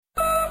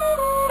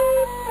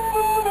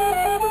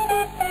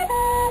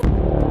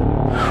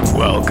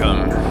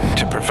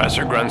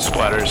Professor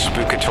Grunsplatter's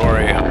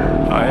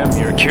Spookatorium. I am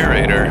your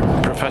curator,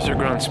 Professor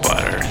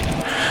Gruntsplatter.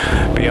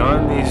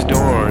 Beyond these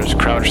doors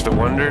crouch the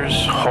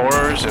wonders,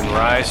 horrors, and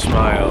wry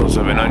smiles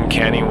of an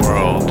uncanny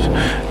world.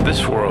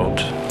 This world.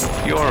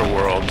 Your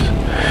world.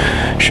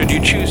 Should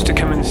you choose to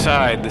come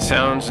inside, the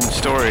sounds and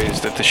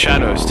stories that the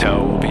shadows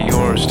tell will be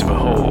yours to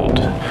behold.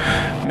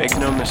 Make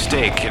no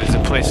mistake, it is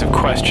a place of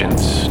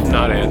questions,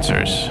 not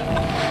answers.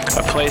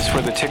 A place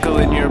where the tickle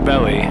in your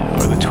belly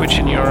or the twitch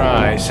in your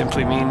eye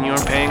simply mean you're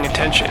paying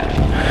attention.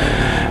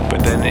 But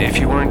then if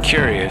you weren't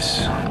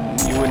curious,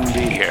 you wouldn't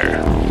be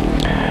here.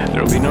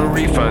 There will be no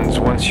refunds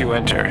once you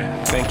enter.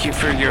 Thank you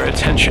for your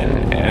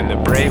attention, and the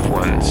brave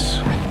ones,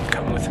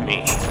 come with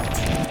me.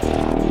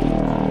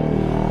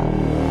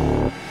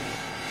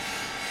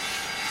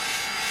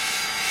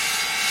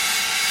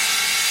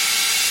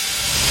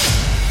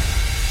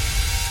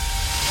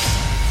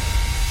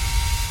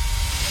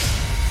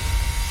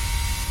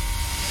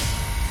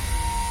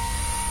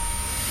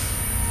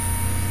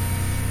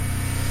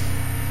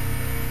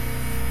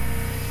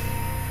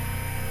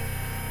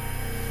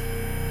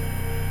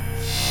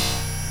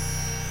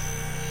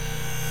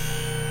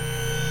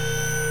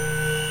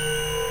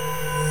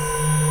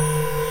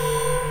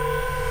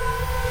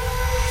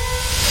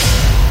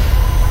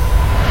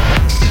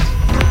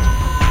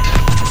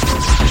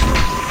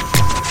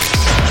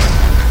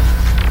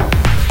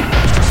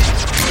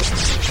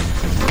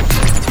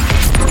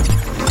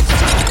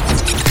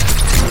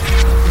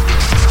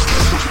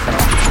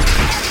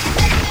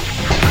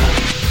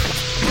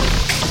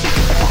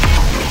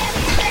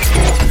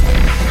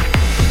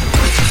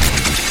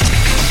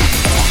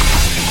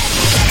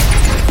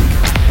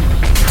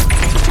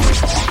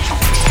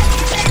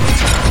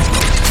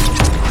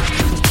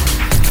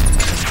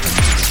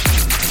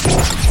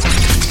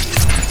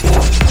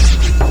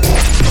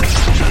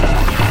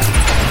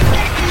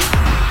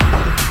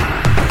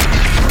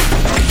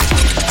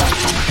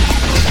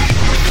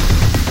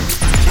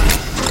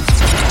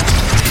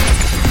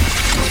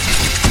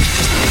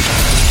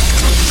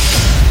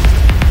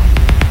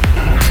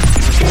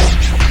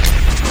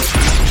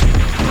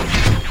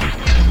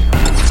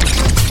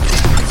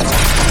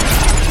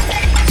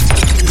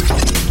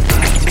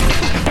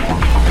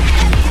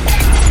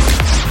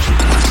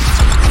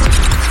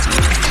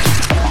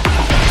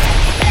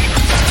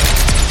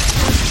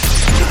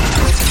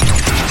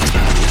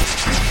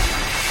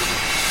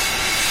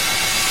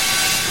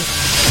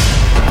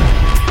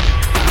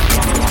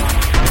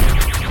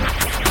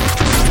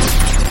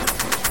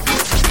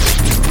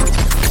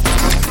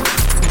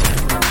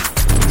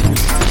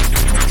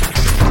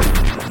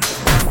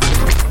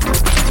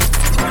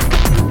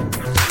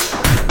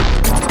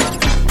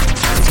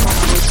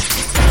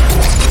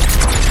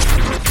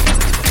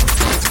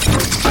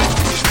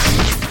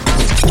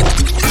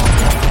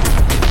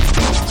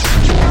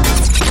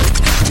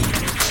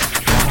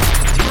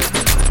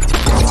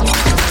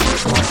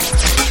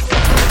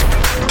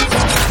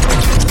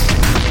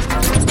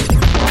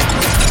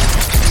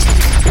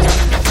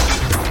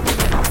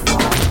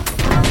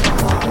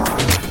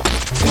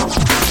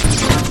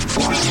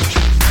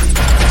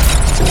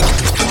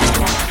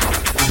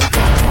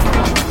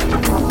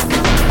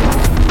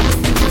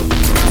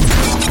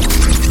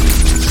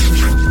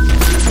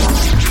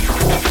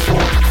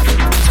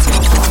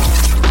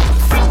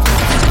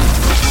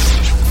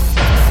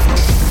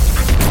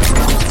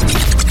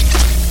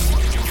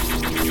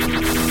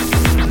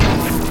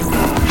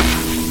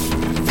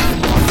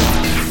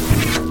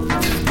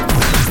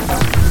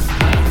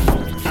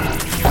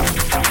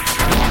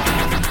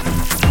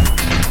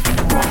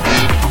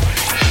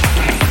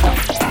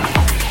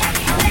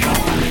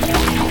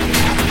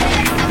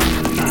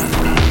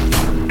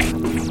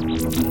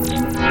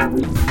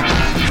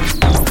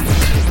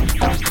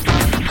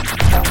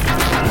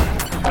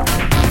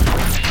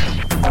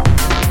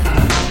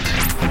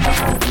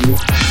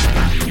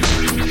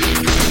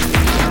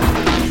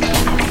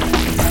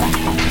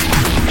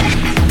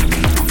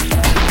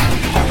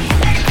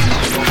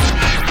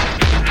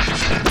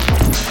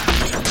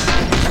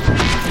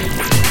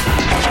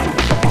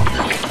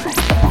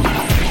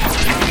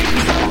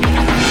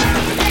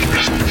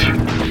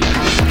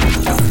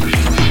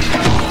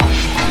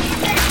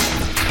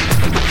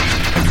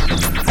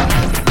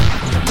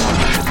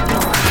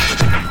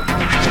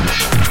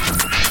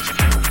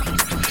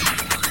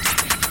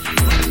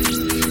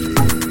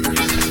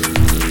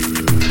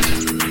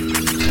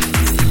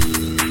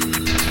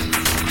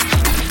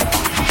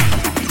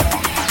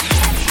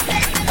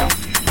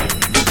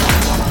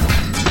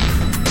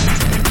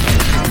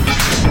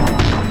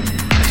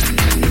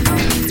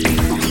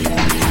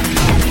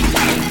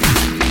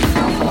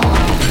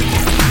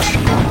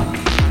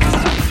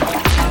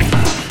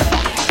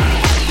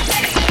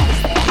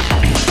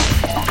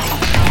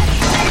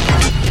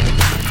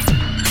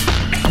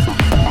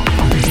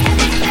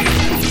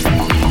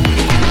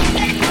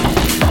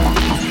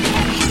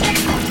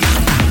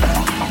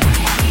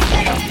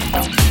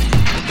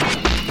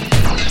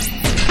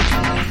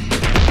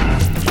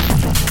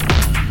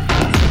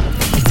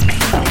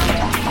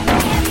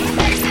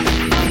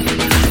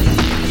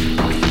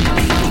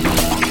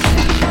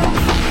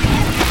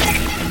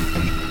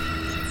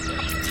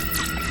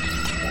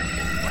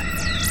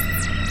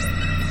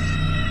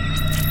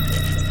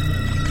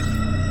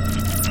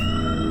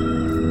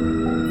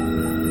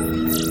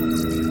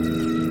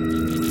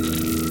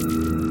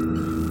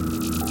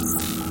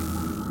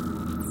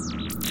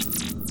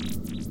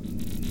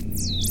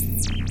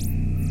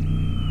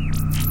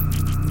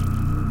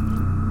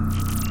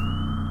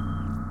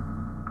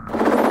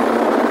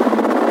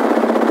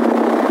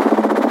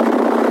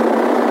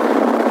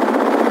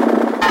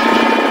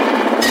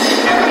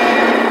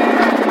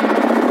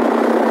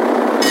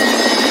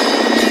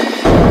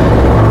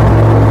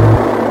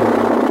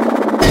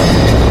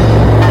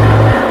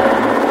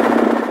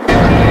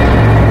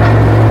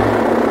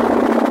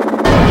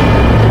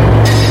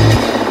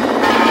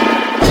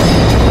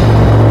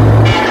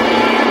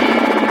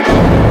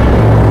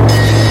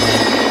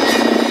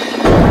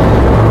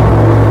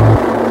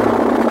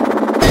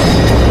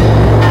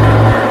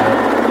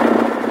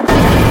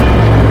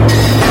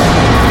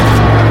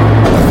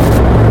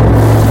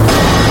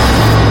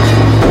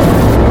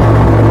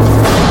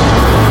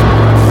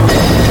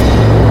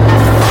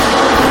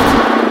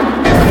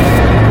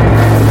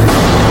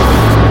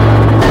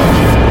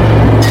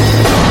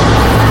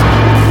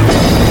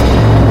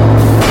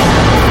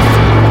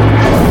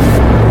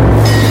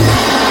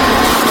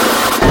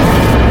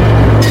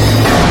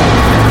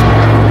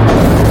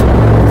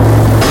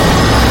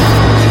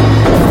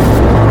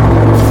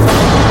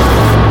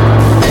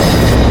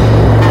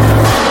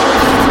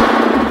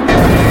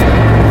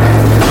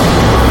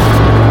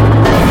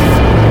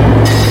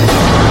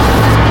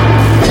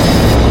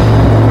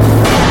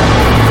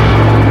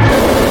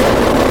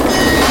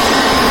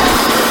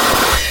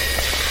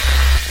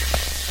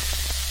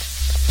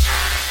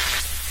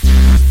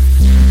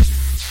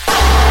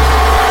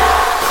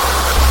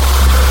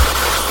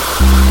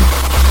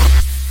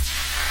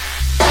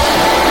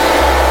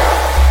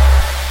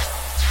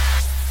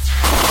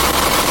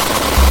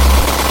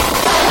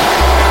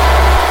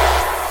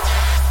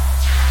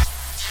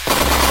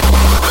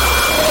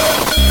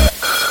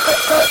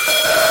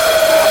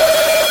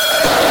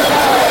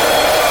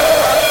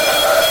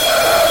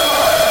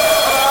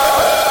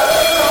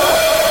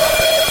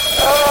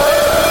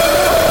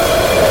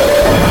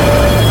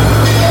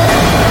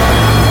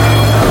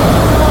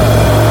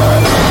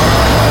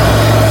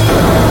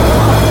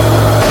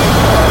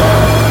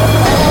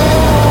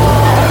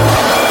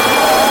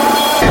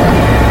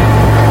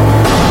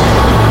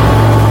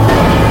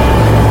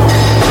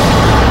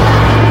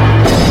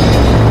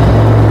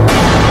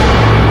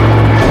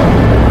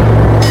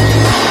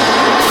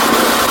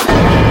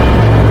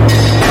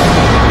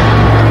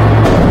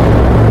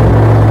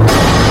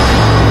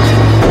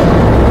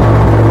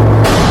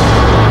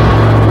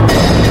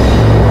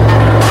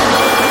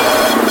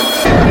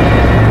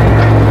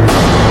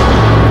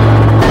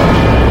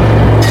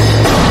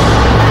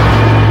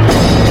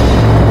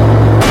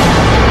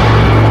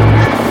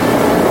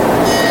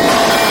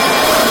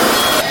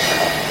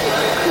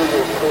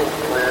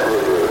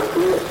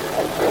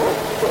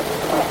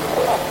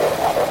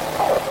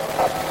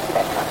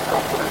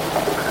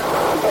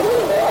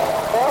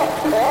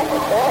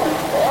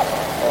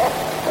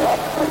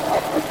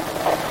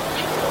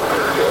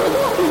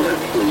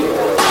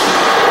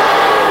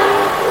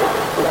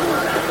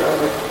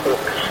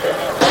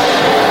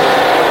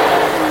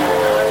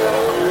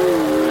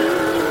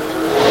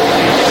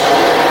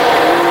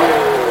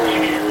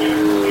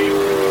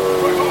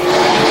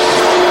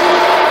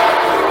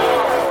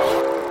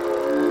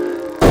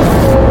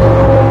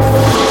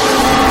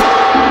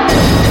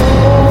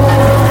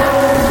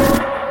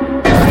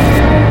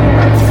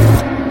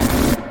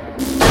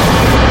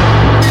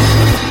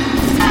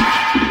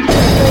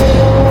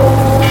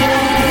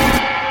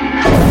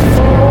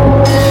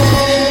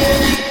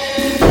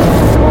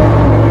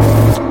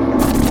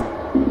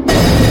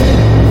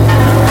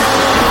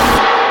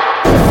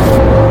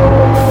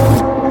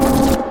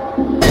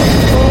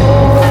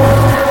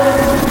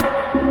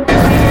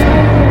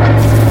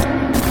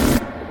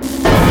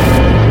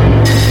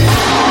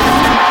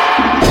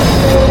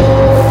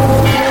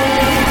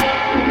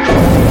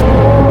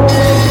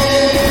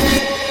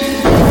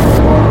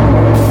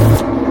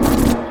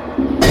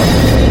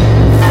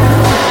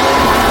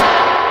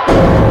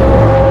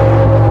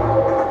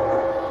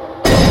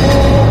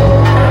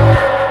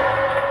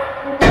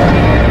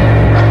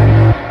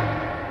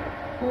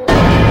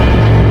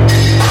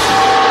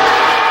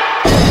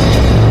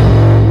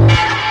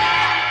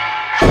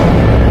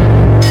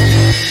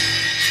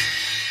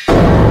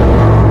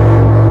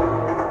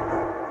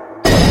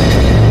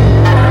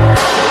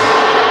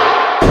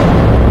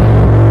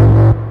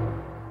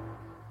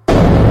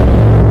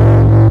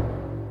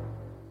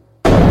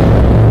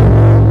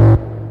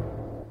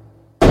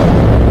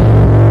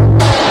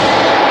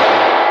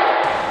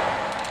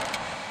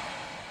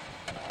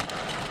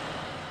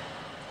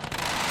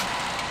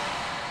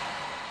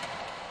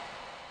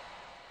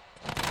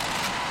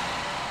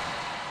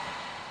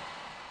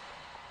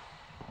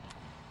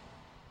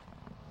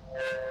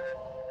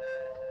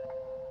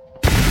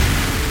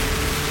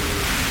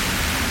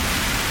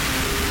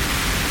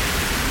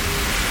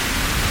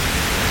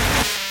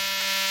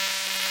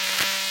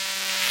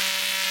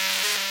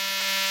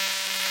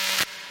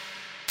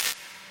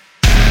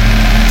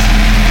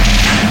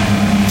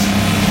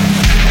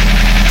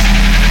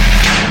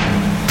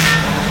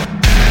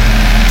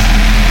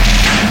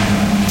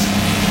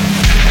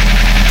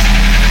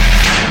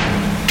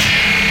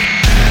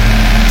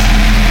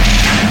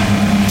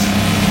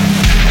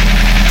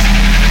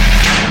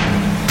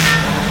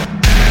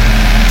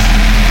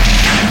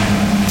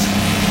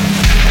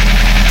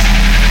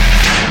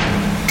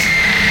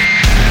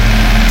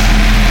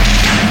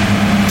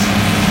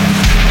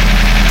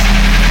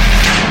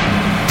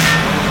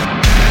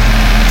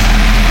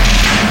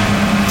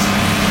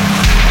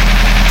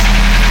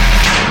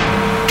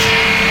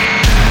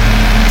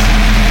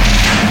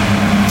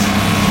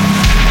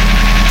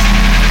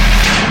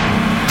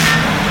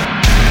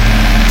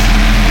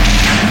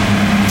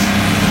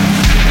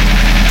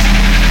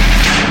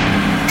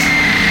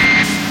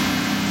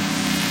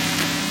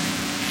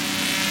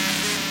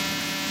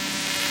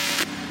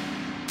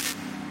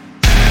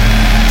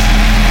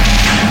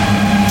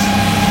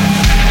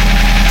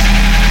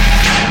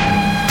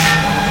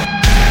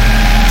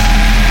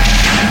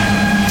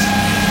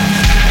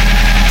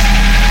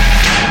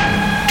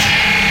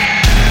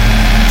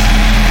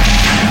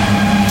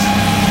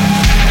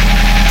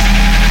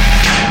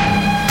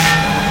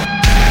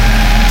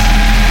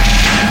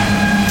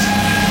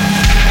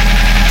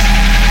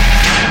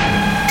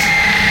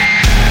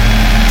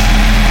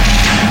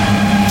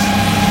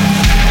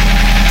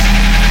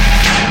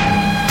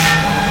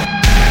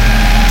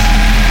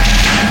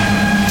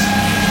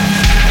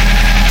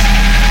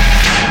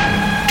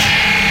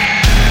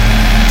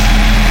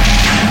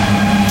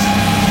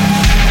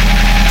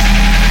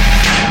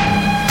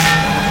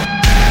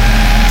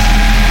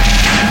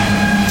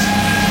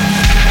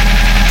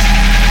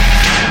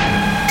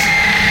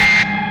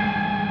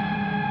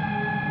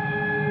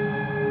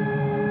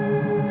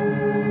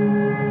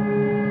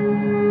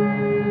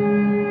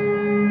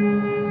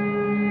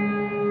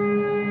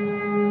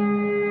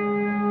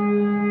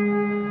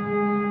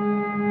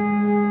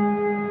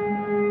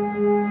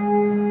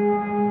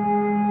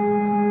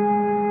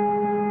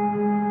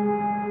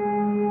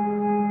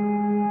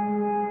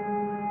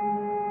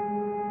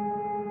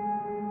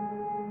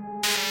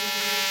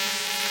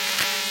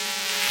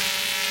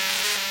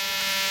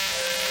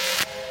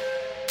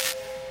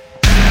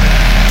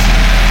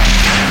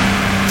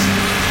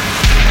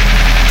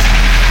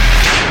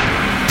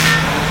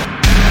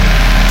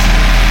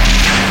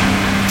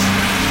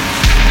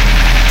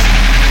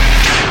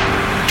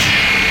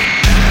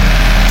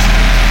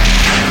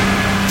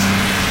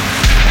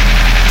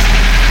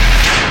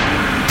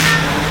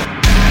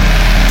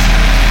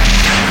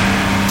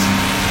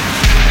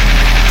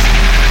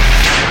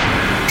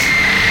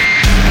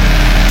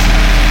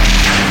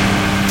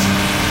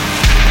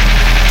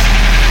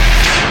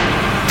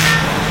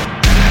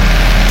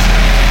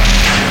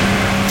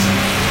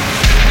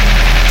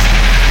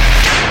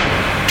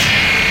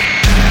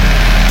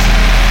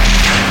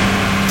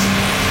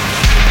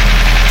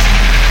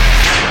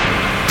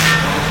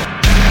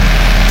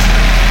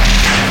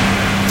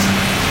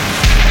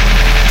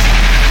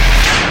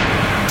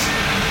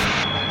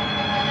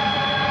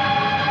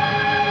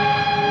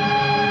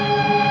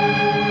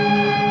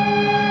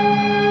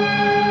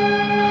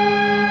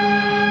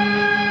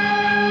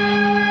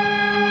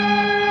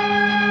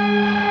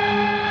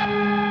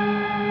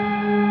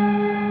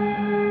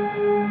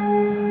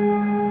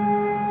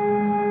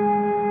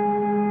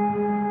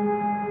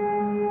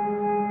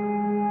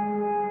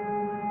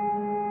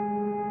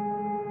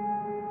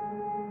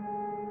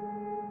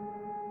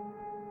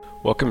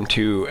 Welcome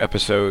to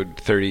episode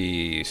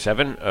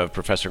 37 of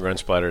Professor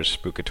Grunsplatter's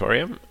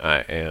Spookatorium.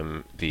 I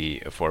am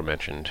the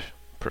aforementioned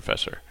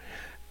professor.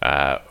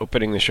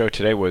 Opening the show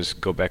today was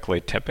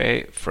Gobekli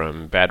Tepe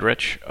from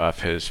Badrich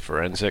off his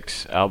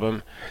Forensics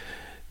album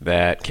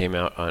that came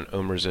out on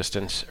Ohm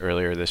Resistance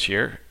earlier this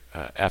year.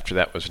 After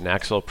that was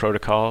Naxal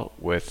Protocol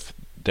with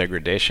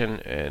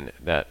Degradation, and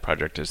that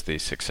project is the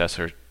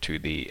successor to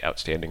the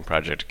outstanding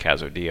project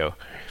Casodio.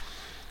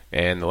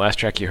 And the last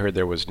track you heard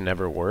there was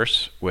Never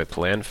Worse with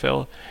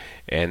Landfill,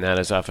 and that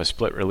is off a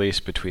split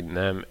release between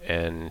them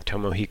and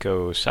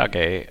Tomohiko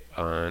Sage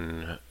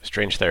on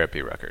Strange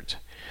Therapy Records.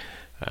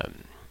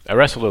 I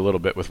wrestled a little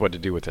bit with what to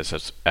do with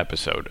this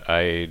episode.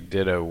 I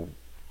did a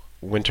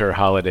winter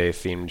holiday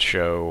themed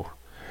show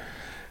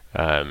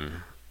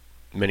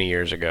many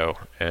years ago,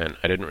 and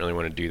I didn't really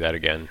want to do that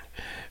again.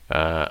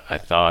 I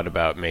thought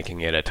about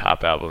making it a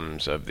top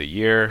albums of the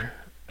year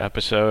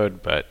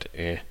episode, but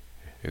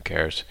who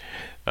cares?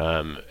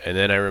 And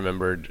then I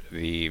remembered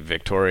the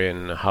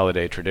Victorian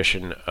holiday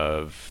tradition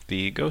of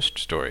the ghost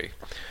story.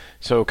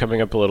 So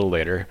coming up a little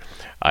later,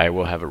 I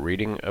will have a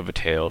reading of a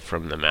tale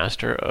from the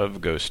master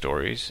of ghost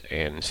stories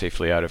and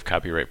safely out of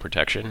copyright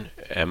protection,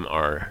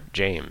 M.R.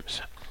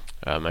 James.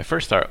 My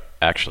first thought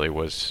actually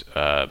was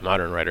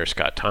modern writer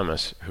Scott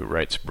Thomas, who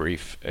writes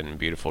brief and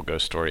beautiful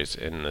ghost stories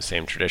in the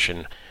same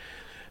tradition,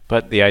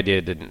 but the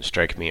idea didn't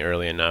strike me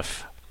early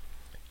enough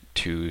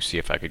to see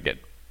if I could get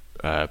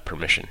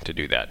permission to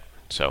do that.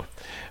 So,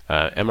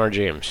 M.R.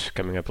 James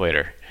coming up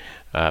later.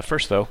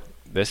 First, though,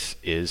 this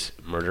is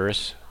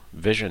Murderous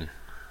Vision.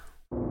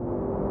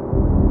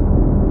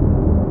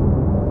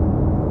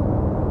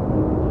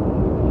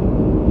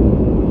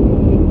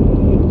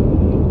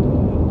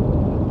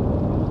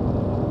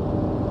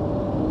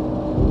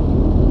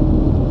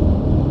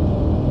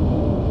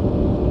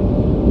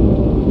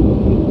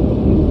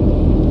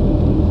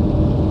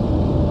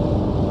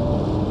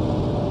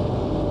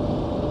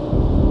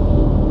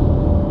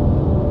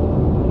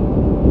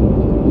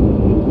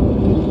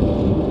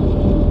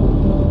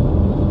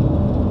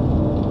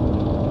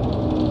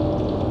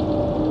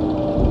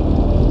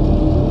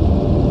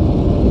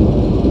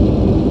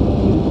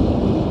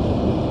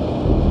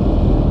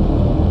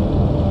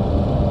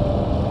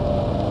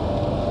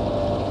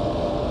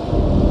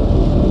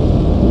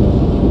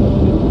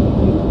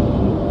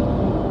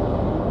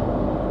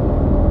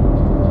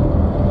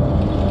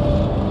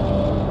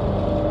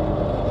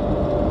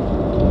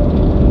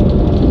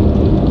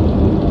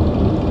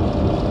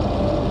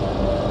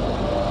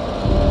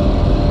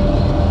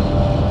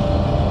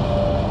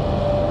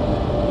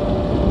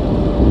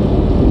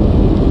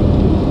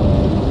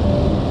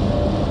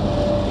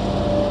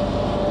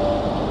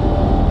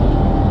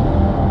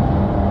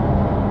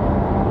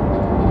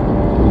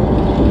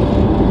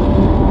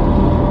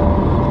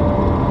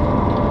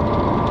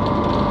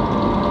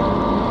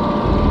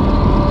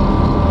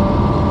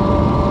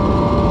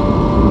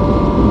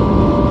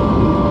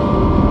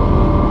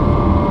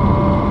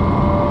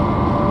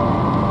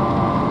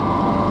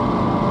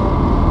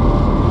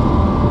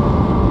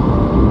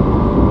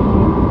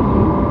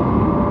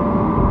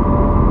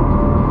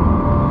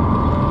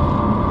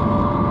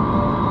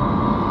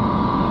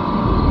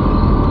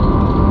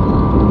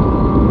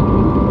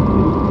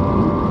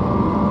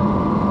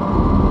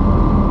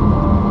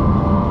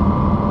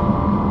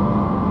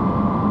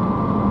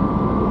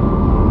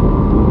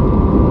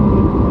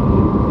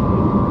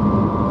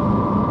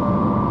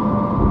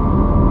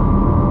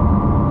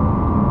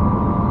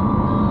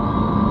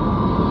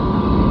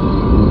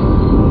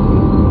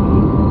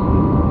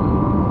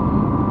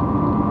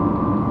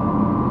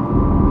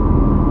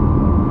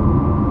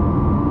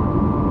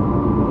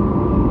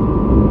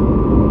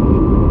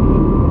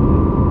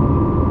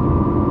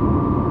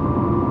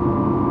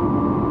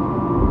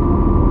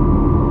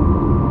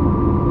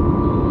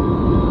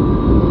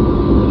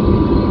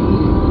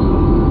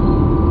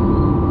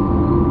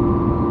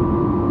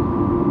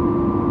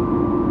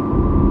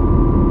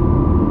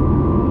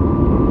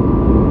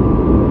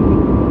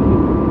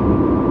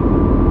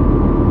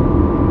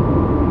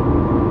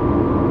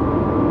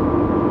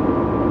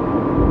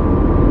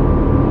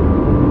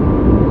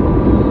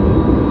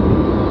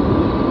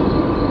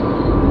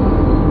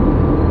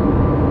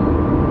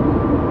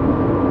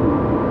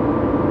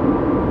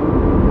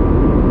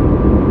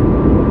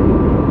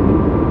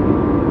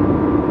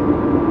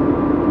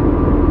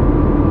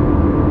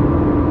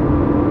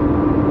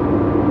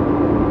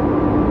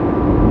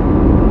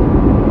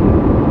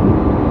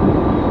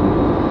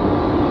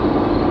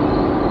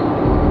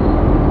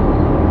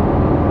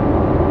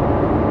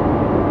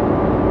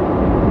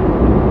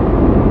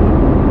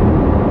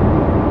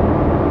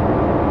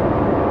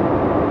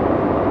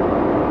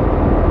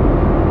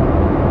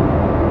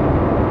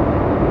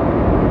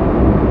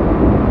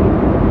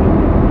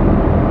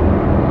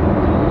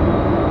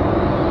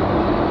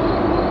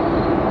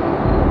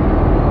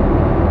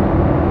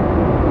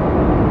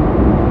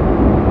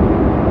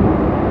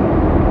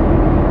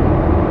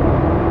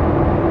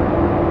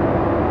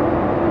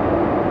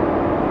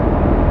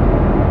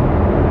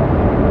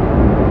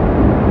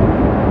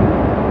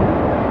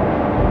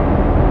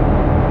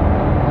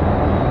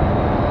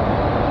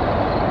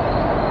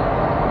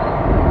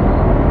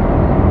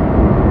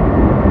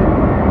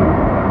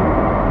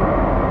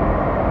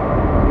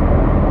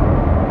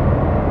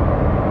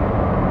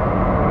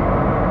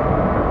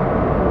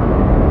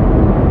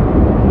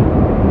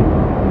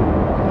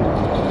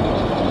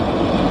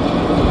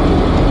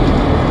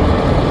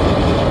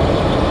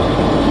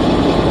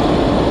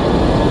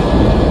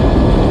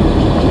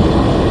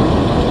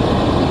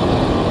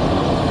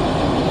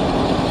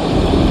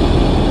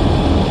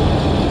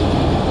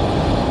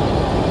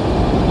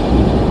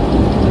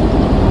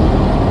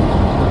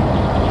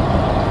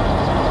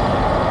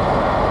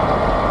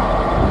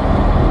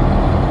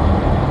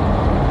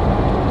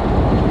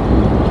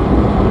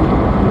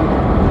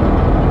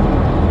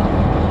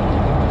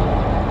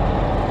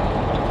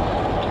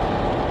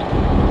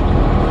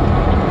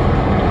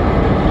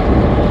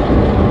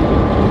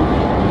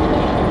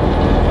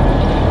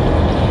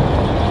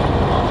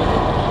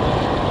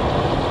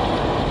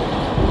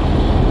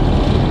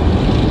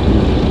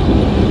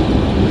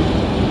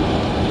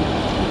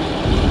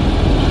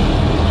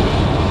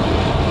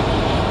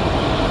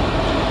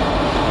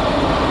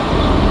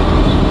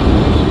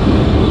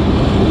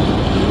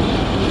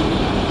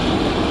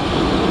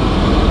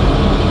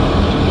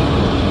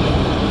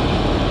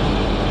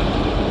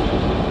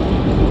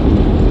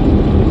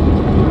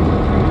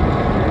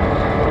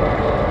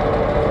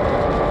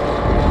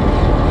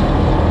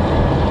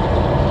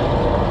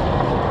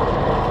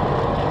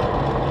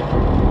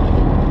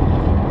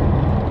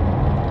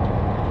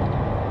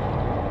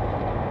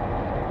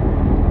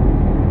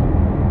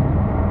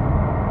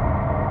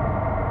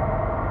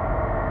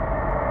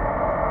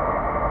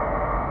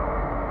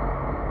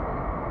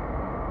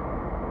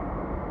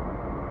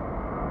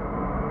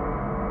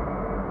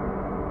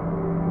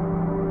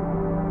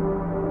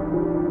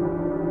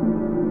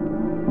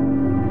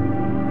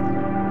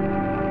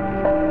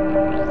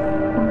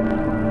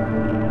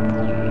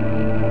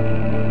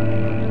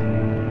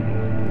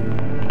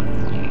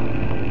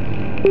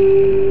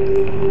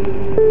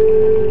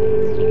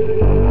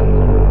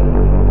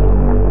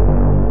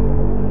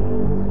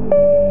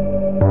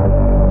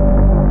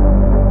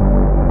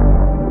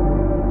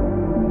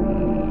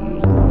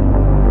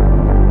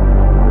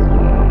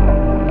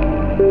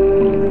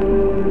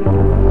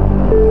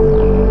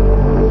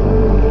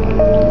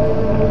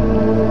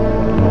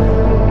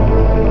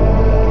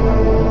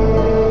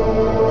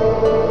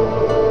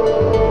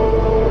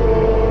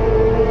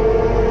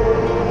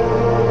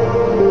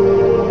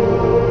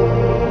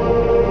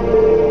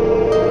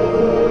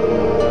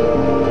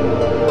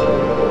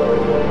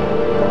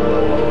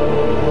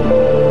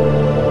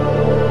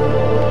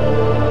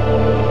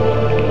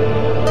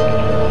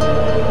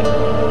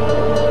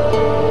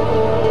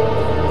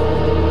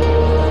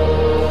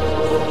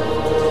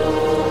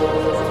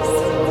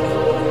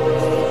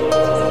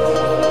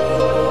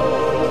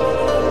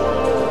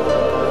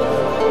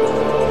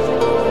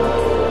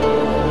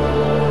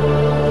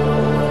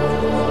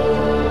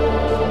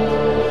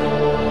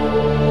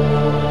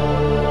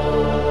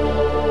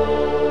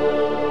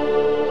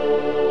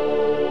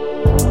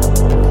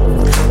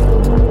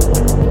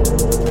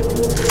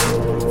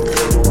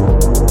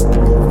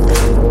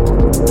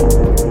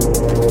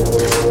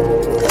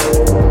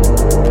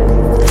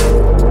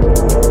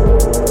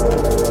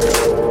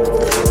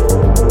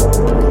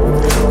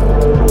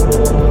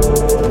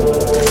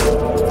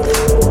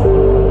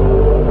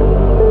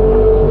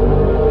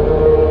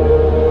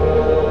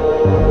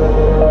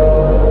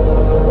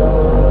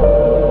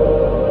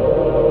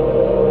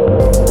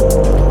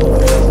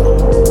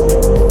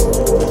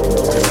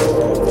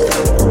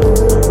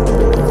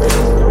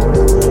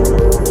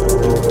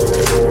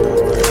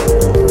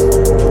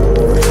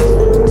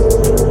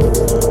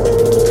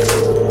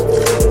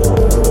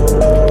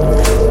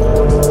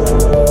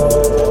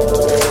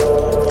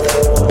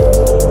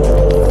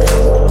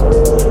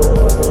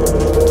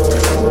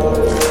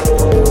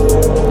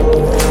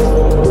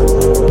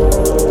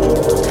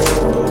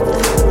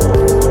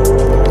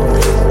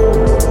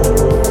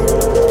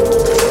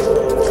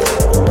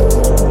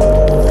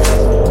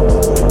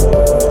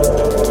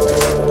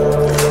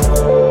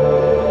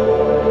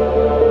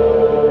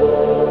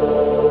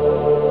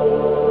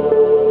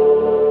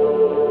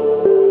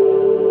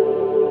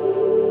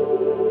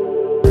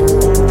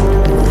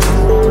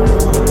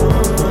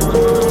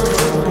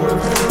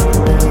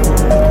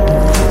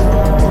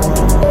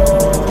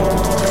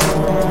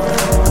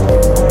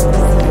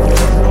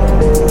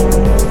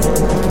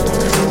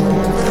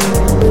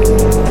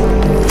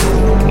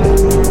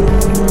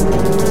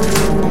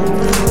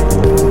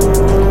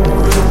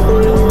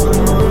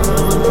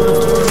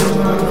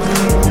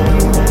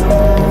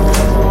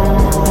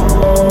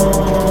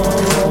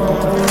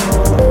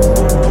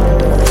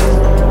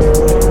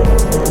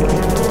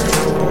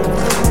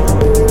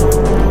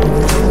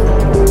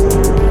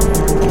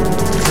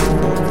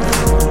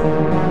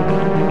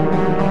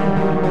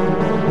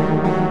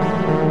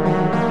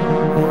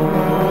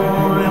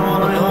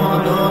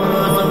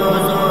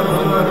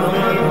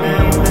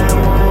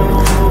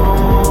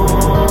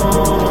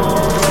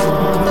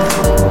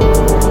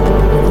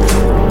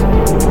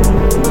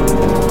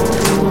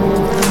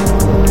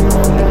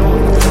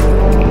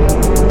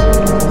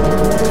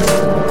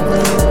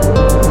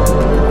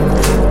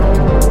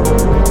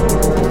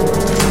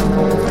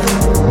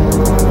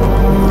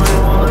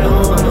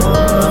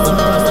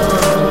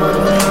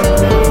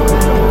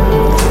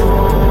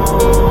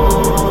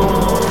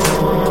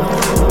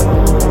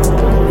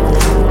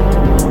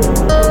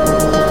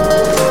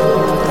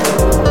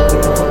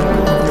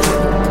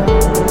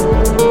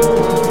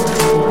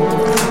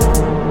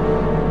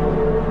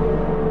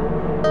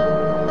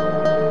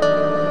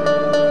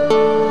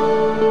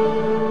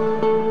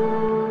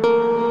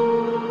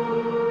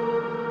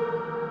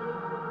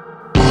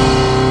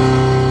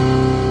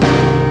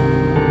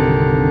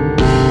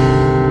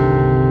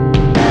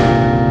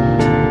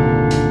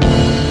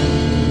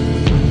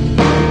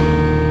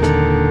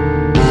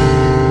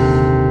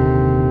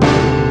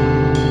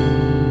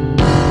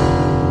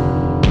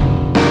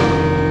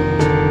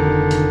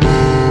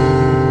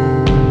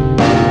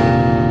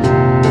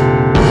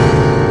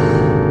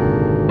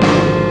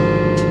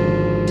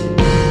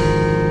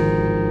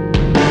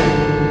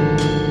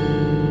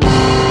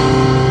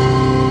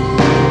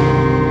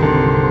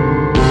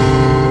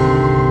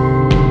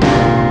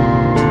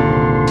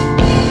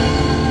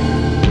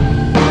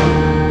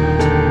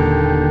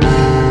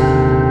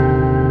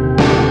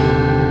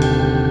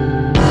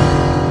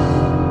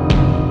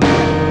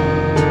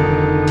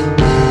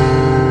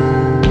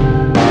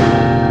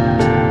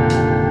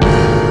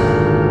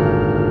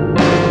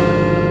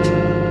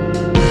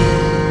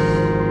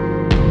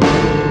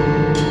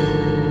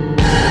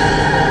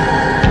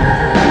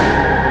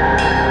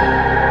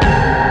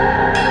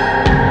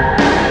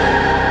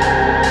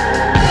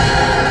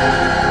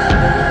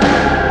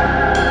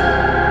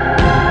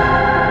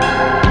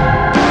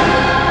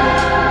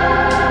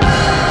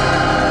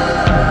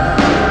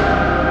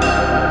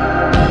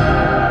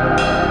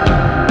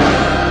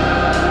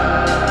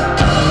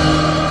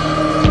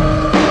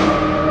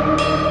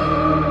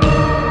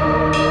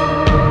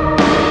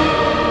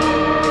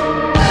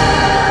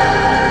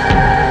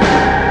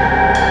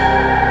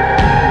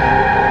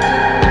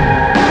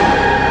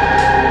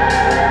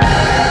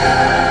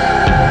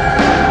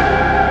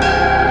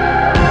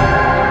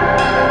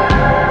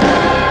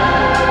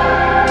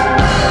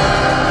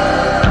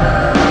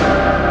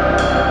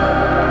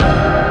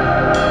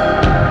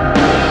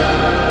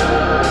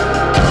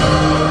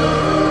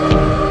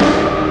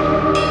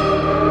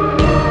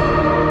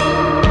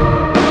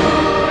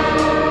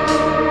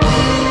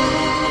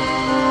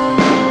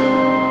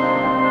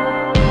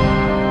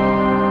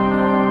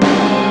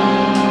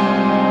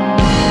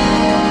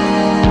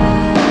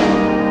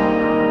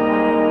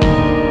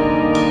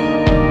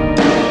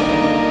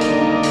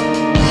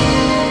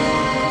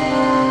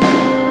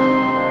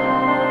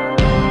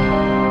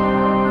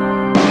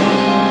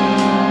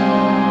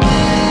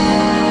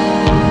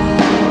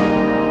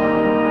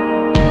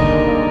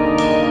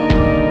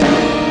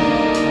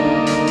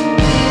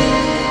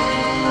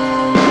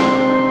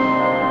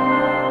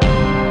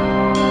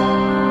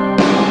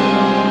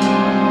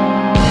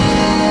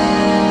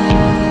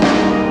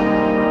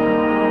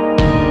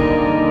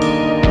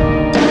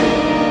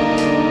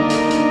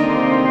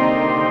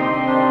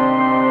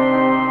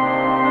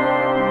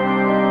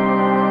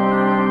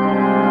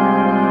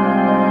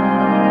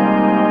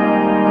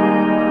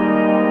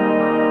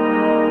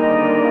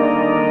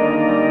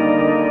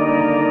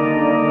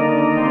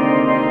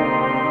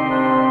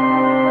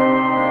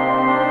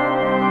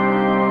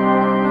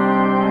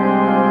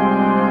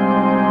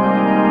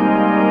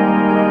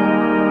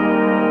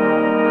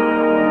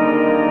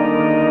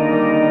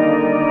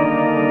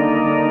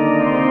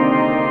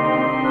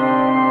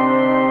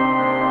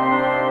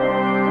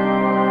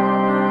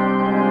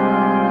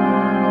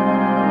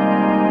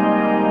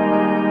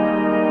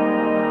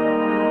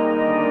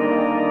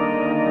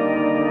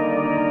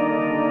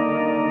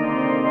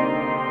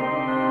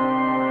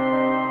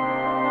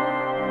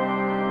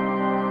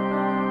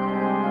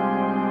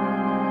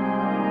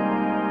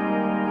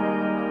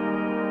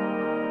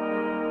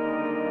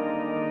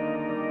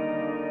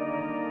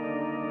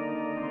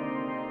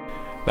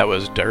 That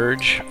was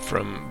Dirge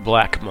from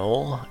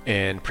Blackmole,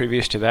 and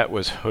previous to that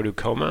was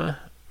Hoducoma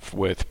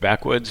with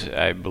Backwoods.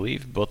 I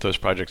believe both those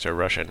projects are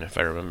Russian, if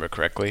I remember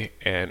correctly.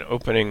 And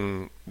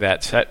opening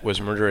that set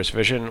was Murderous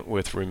Vision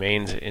with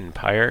Remains in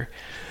Pyre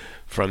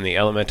from the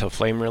Elemental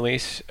Flame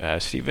release.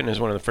 Steven is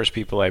one of the first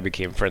people I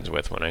became friends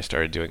with when I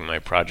started doing my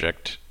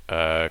project,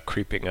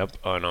 creeping up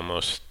on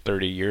almost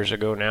 30 years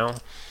ago now.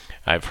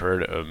 I've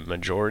heard a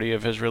majority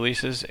of his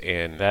releases,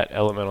 and that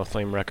Elemental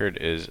Flame record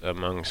is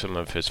among some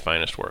of his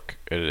finest work.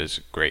 It is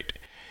great.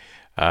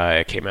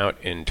 It came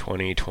out in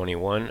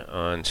 2021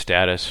 on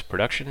Status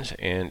Productions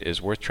and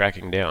is worth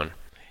tracking down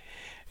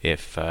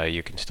if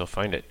you can still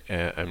find it.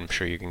 I'm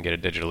sure you can get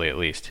it digitally at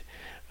least.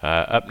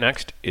 Up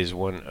next is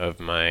one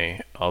of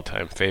my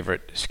all-time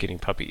favorite Skinny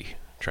Puppy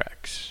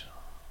tracks.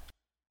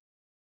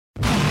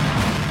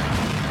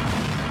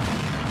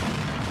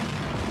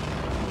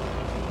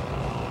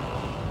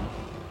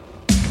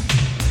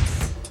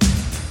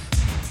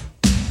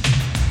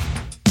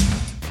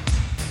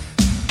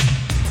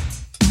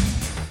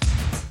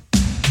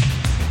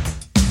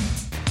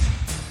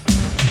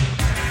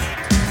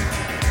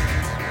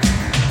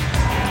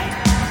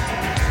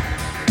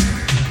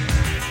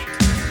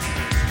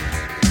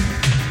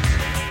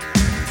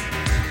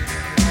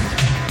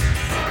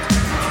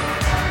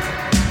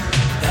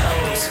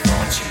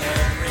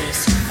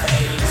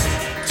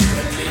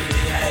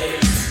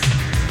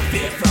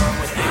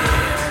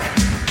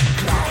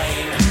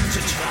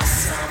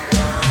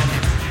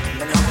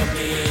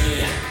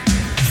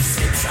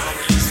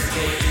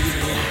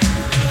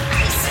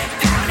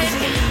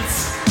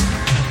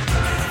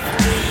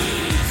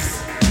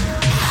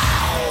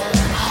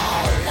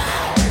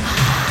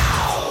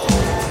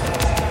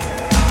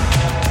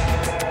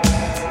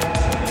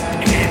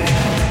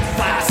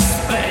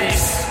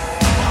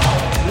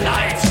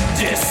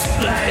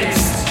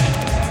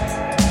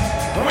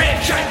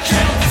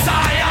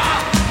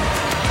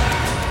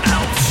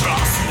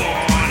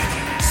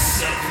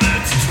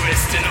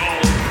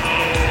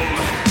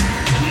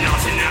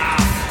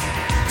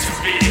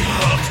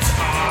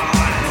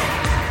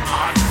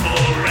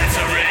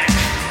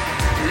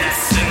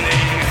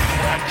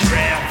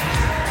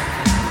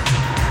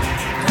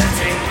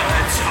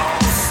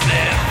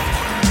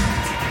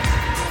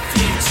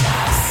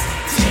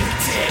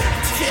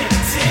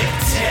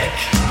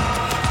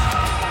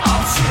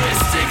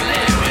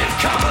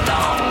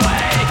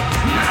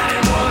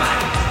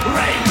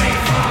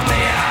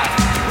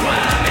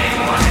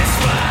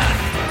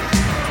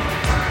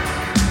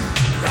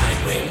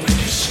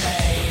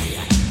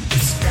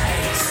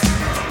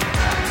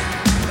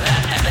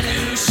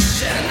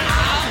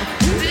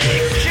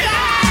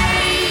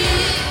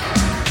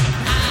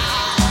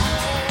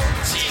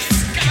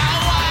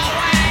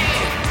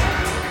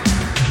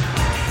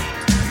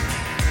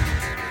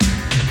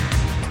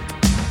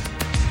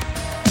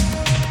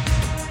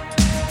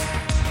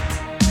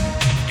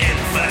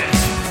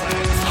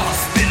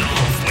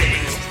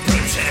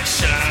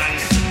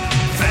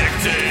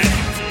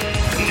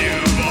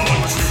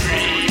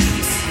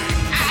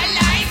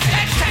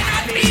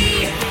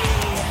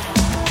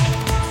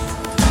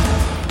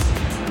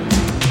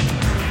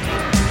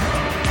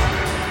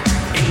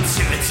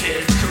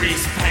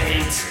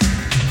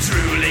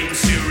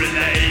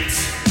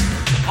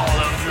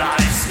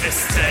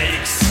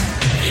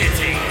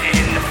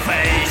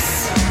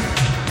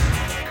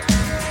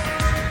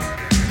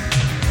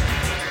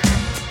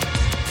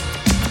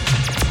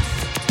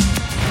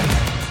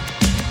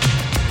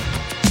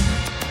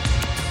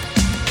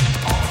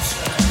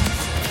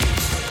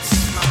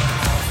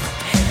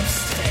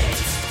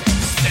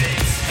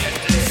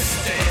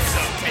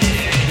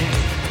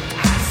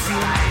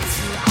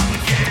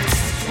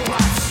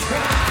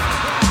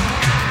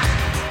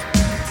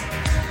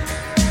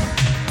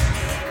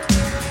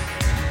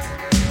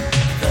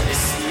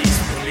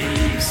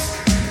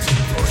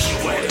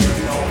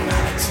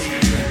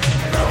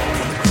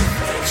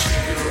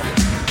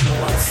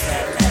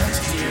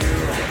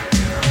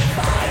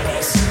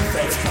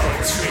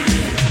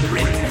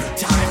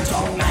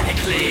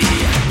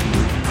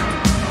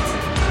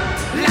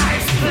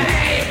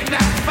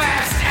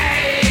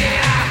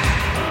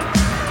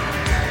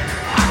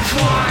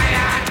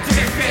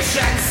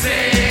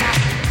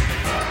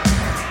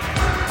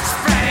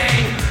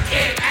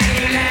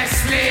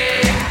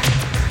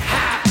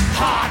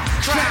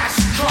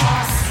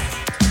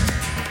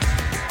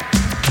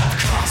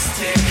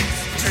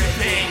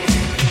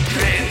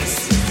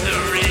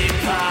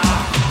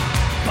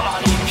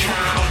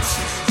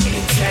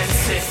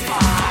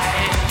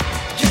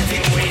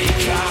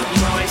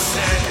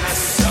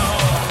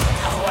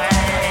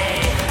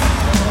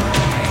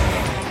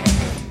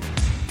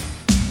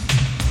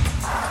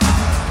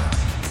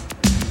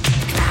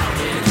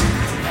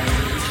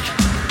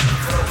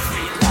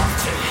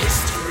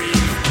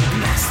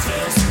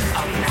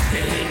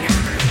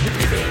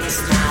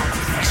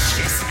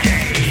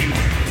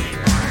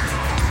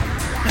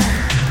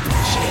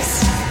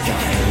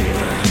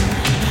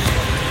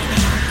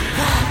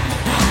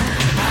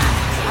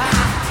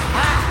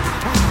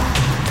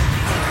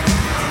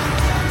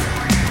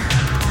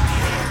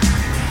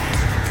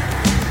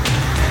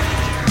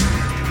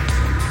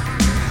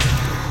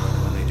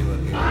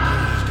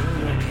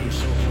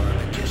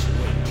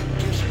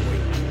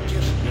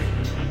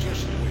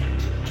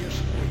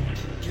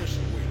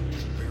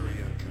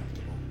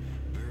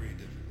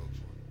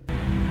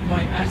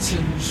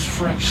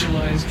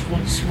 fractionalized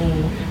once more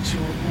into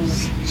a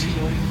orb.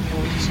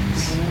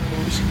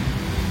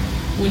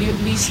 Will you at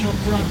least not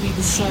grant me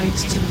the sight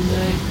to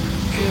let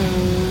go?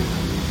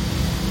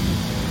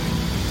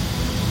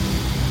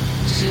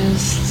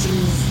 Just as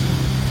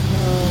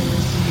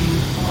the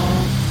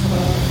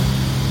offer,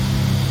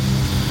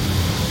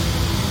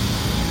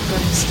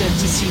 but instead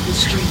to see the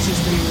streets as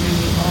they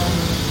really are.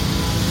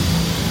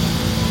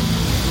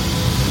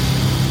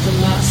 The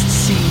last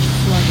seed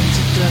flung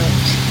into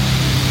dirt.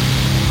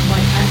 My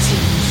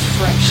atoms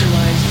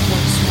fractionalized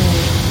once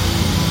more.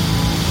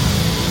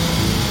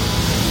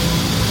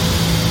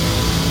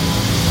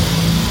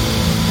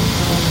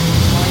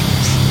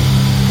 Light.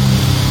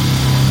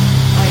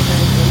 I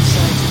know both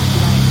sides of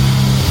black.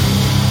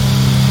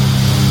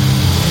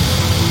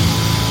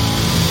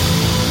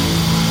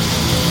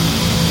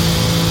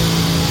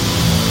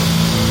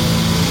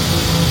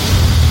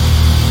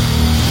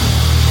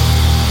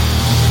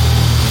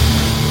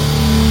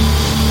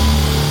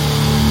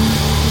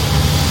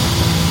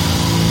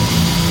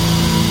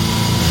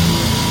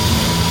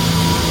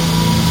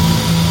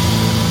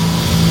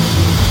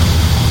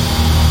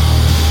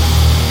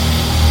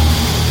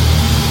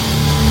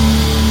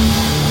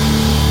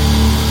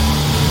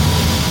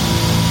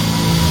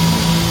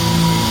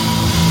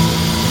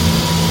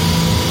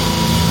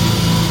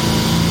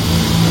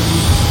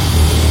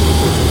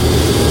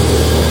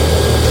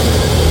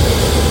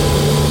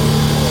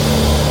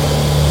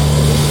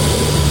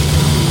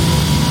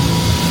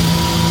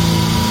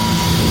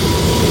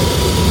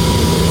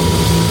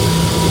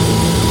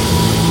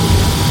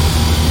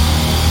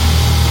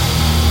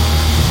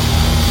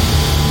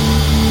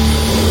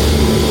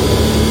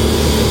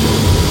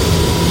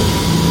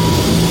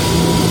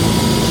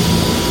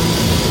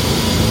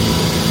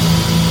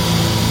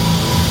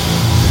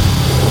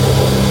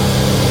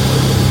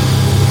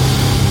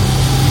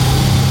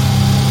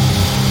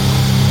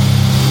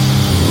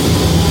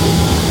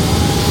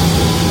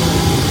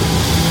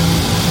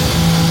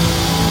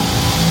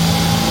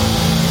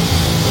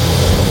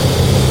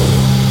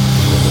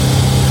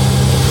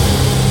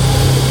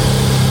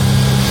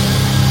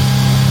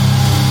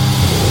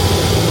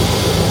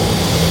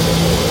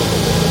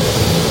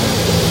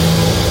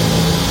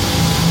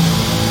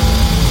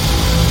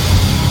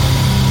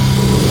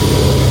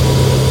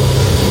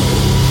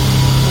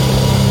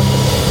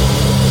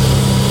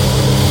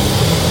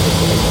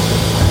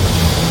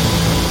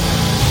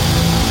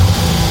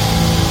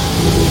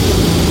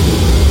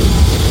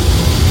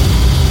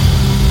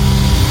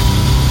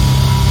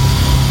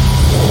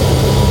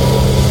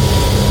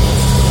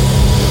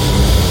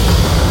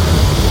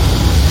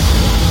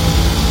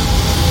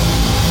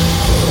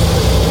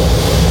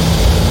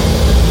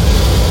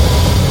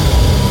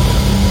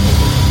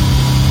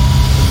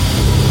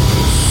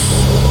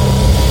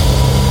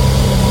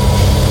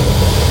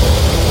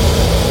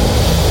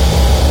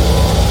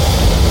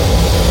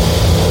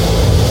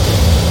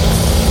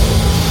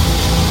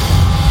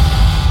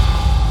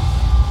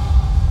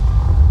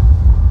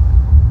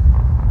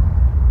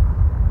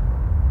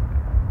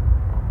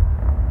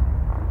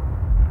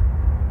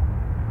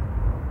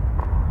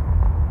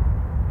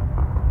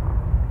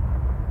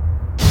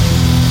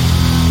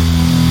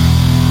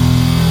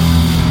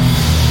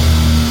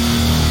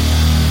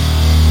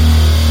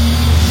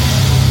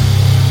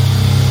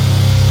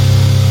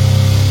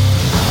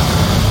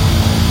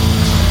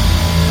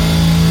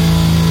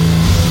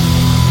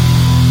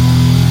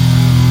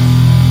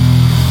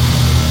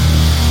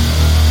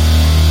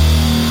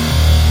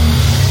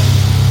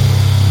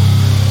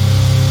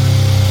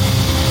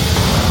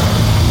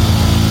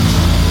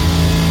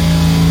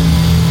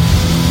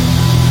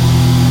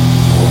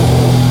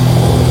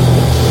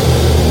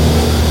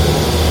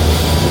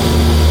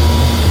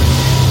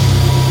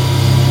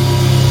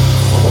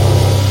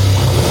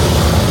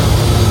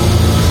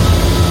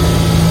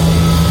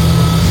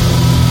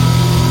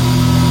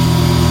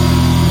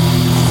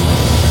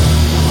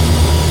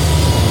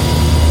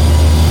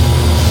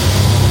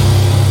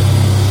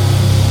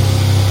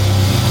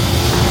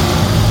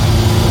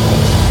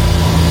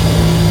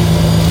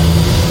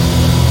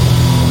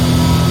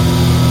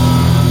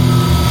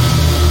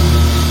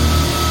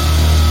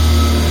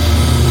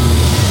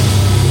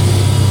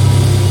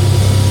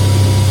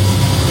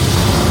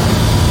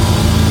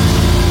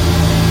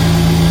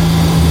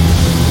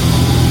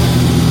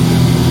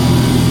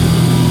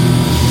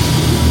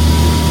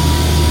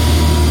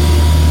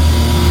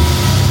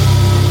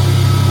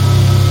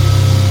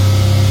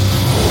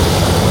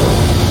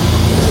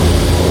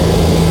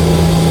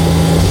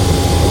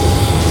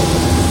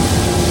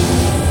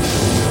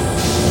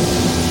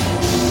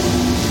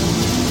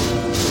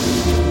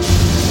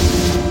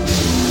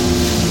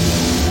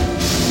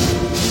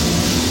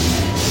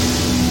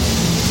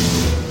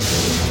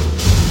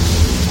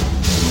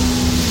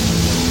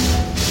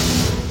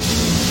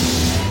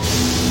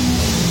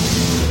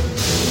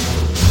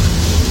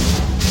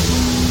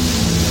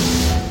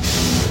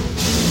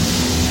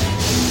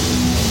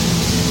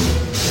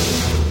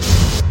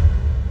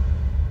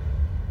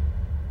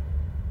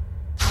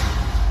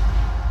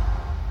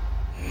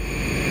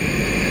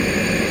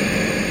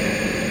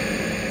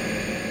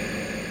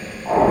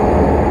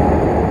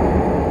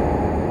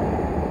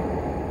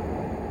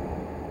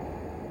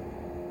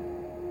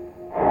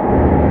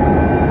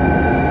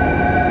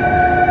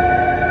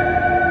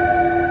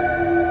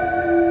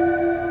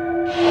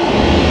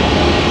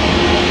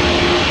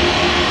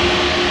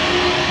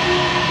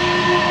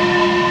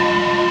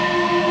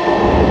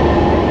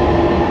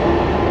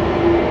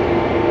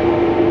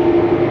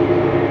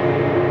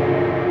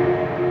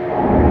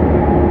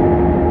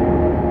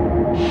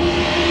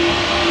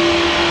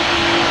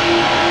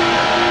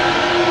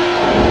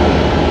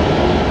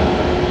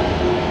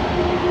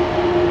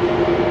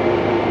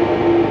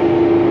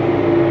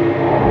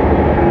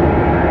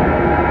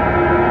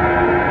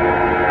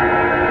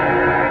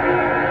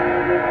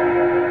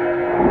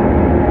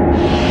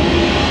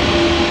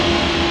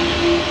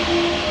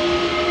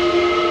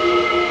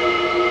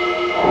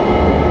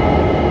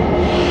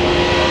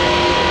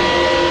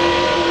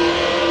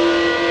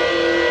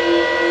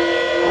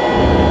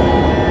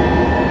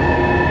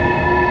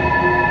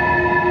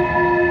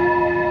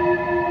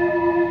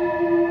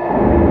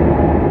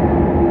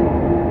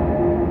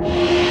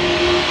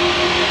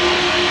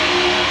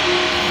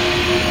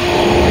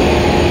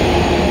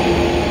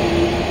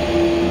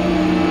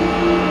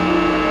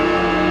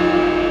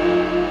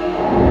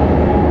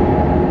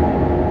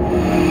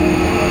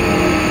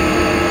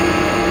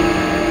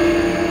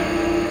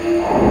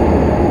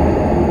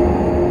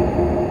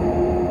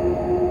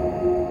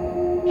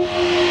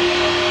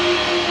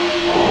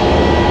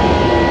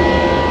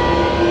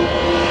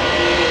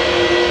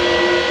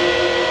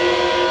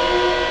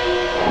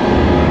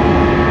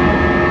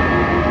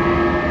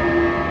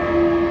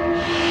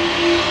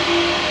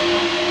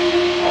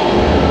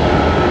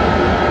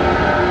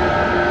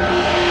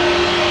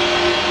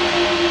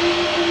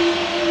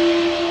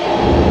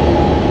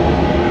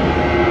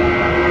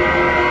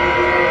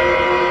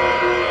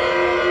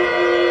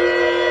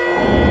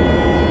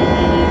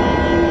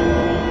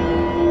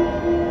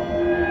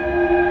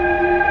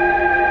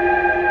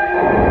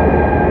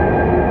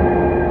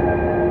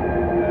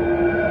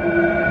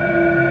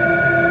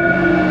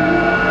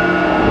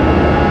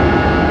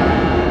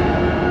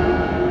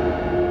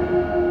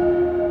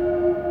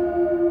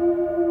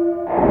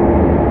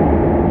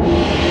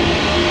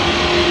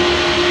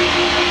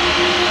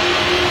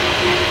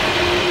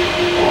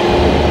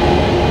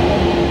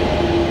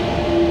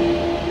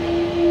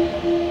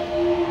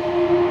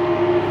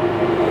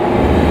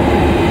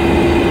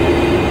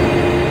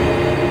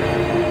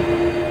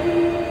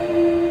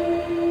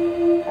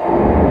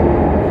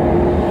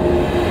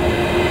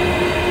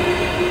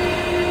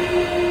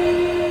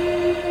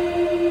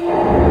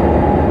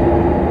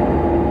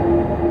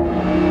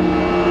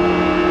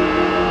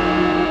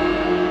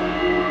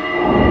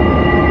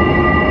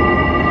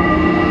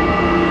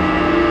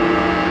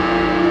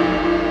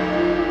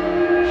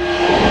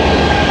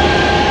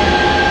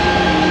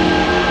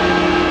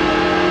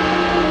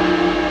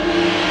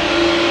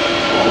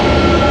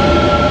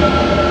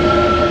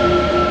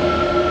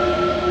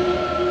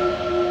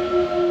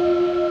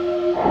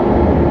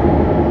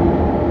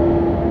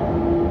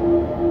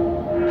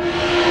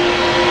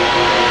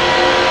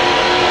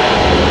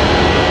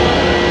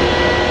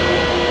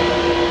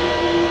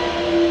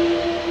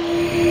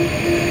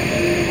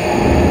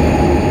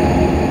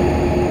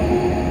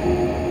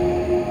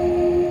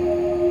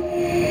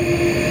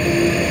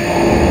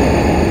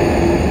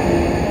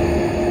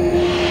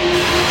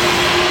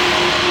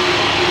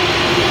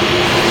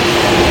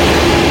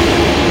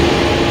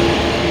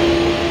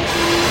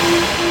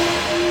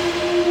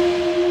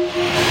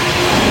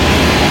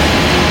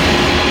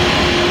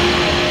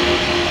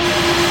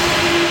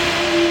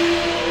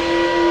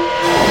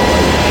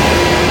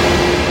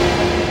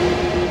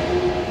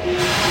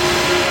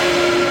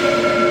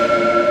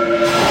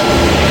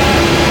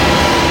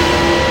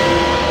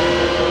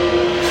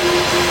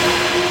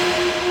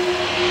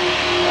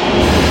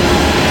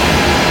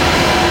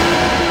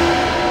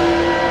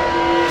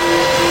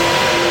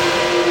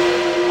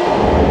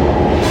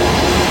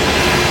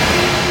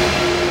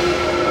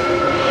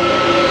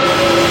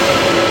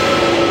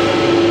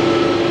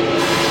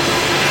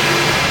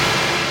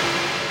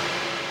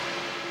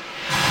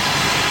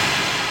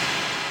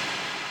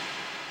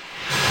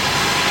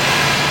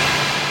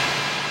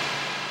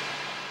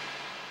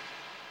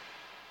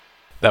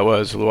 That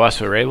was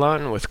Luasa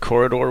Raelon with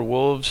Corridor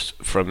Wolves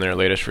from their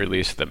latest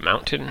release, The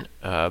Mountain.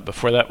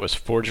 Before that was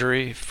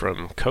Forgery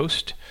from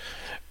Khost.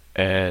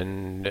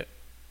 And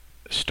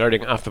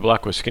starting off the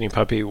block was Skinny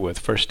Puppy with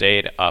First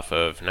Aid off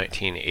of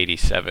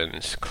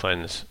 1987's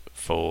Cleanse,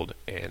 Fold,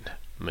 and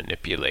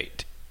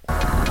Manipulate.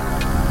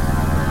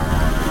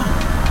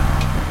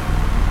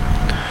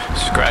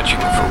 Scratching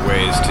for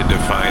ways to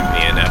define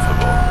the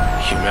ineffable,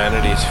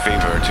 humanity's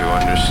fever to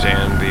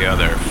understand the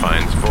other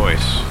finds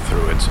voice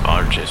through its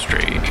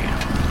artistry.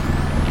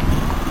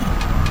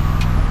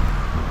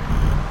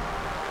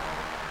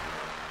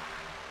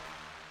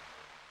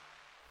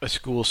 A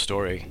School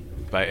Story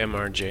by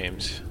M.R.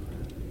 James.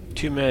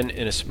 Two men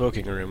in a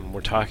smoking room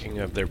were talking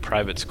of their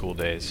private school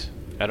days.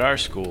 At our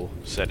school,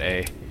 said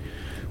A,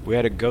 we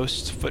had a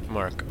ghost's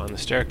footmark on the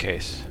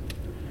staircase.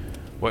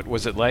 What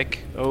was it like?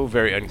 Oh,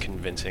 very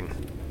unconvincing.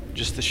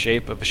 Just the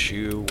shape of a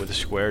shoe with a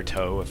square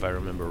toe, if I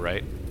remember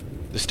right.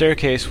 The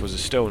staircase was a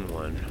stone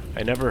one.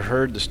 I never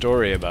heard the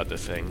story about the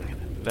thing.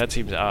 That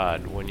seems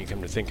odd when you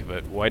come to think of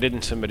it. Why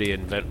didn't somebody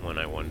invent one,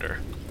 I wonder?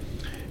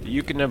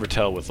 You can never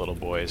tell with little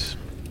boys.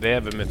 They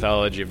have a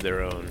mythology of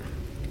their own.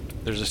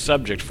 There's a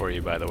subject for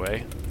you, by the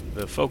way.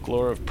 The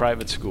folklore of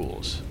private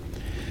schools.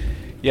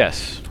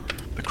 Yes.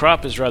 The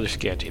crop is rather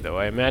scanty, though.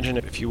 I imagine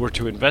if you were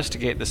to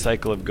investigate the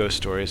cycle of ghost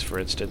stories, for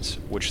instance,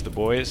 which the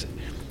boys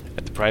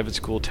at the private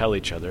school tell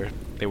each other,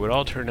 they would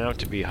all turn out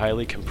to be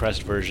highly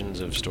compressed versions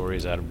of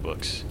stories out of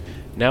books.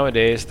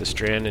 Nowadays, the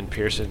Strand and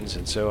Pearsons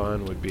and so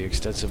on would be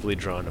extensively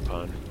drawn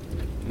upon.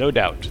 No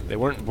doubt. They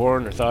weren't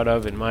born or thought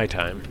of in my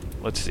time.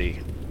 Let's see.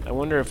 I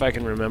wonder if I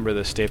can remember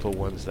the staple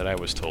ones that I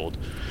was told.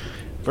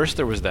 First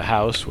there was the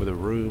house with a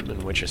room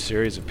in which a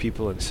series of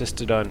people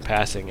insisted on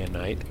passing at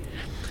night,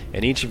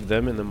 and each of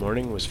them in the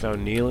morning was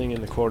found kneeling in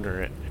the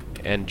corner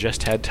and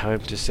just had time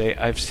to say,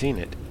 I've seen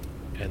it,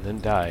 and then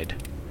died.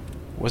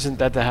 Wasn't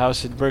that the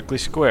house in Berkeley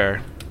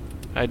Square?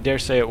 I dare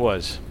say it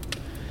was.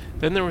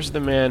 Then there was the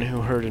man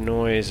who heard a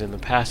noise in the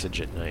passage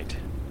at night,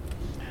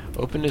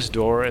 opened his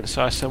door and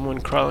saw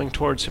someone crawling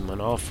towards him on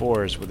all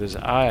fours with his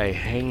eye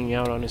hanging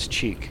out on his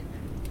cheek.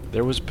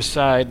 There was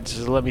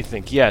besides, let me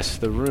think, yes,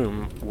 the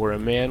room where a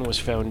man was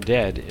found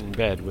dead in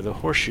bed with a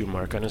horseshoe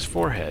mark on his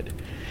forehead,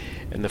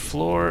 and the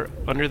floor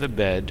under the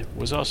bed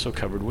was also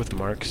covered with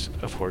marks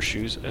of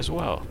horseshoes as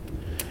well.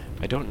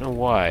 I don't know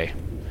why.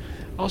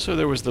 Also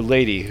there was the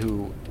lady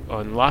who,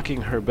 on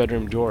locking her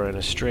bedroom door in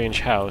a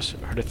strange house,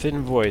 heard a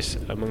thin voice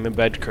among the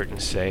bed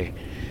curtains say,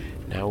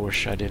 Now we're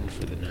shut in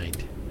for the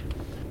night.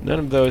 None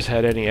of those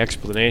had any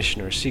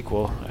explanation or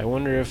sequel. I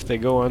wonder if they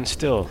go on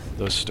still,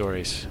 those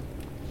stories.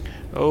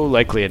 Oh,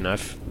 likely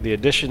enough. The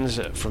editions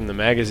from the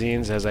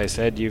magazines, as I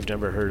said, you've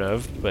never heard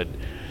of, but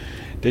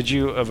did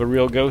you of a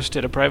real ghost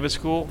at a private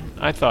school?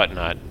 I thought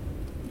not.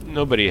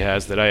 Nobody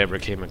has that I ever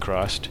came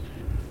across.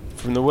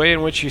 From the way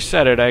in which you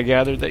said it, I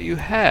gathered that you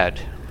had.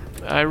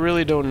 I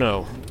really don't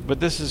know, but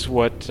this is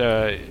what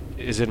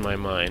is in my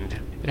mind.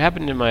 It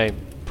happened in my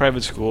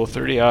private school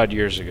 30-odd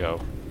years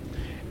ago,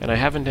 and I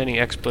haven't any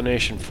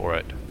explanation for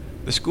it.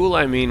 The school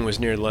I mean was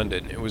near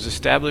London. It was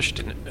established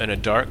in a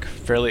dark,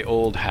 fairly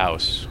old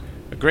house.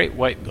 A great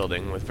white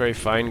building with very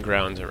fine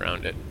grounds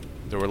around it.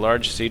 There were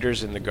large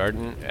cedars in the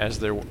garden, as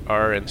there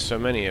are in so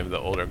many of the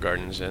older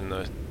gardens in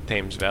the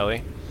Thames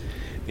Valley.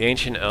 The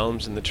ancient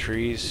elms and the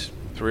trees,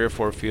 3 or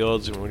 4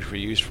 fields in which we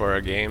used for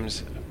our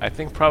games. I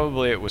think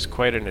probably it was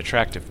quite an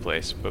attractive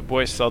place, but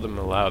boys seldom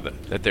allow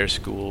that their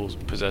school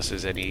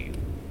possesses any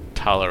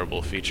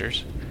tolerable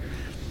features.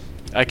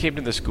 I came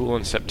to the school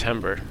in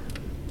September,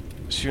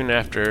 soon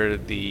after.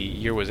 The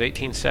year was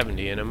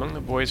 1870, and among the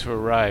boys who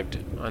arrived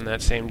on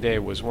that same day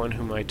was one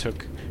whom I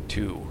took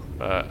to,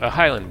 a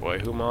Highland boy,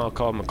 whom I'll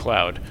call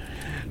MacLeod.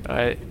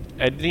 I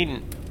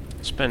needn't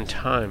spend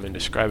time in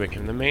describing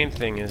him. The main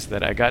thing is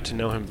that I got to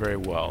know him very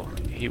well.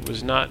 He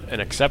was not an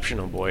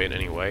exceptional boy in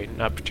any way,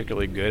 not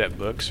particularly good at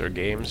books or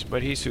games,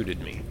 but he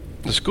suited me.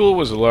 The school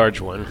was a large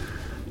one.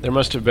 There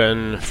must have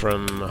been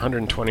from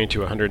 120 to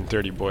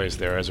 130 boys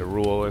there as a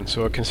rule, and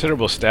so a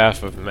considerable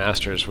staff of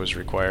masters was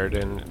required,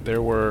 and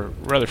there were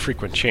rather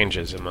frequent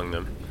changes among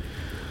them.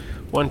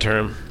 One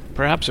term,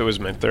 perhaps it was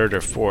my 3rd or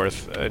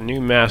 4th, a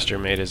new master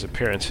made his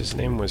appearance. His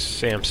name was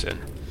Samson.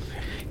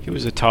 He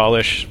was a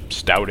tallish,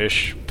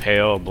 stoutish,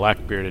 pale,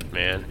 black-bearded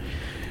man.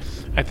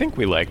 I think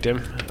we liked him.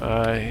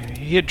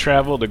 He had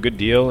traveled a good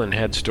deal and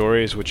had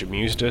stories which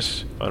amused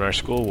us on our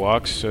school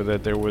walks, so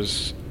that there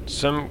was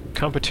some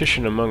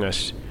competition among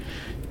us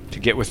to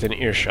get within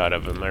earshot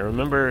of him. I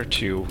remember,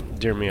 too,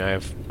 dear me, I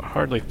have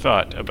hardly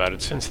thought about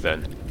it since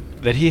then,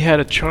 that he had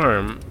a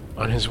charm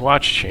on his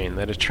watch chain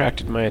that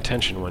attracted my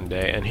attention one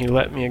day, and he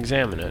let me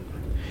examine it.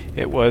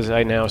 It was,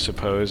 I now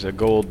suppose, a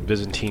gold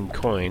Byzantine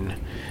coin.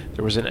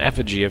 There was an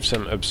effigy of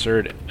some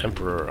absurd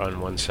emperor on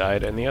one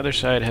side, and the other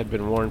side had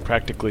been worn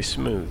practically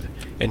smooth,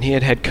 and he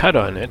had cut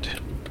on it,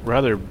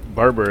 rather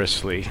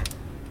barbarously,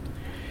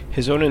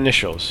 his own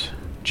initials,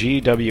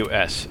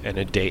 GWS, and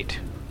a date,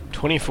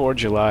 24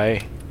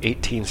 July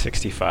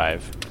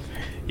 1865.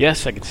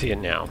 Yes, I can see it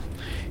now.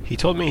 He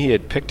told me he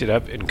had picked it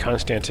up in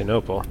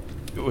Constantinople,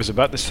 It was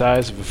about the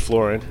size of a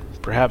florin,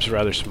 perhaps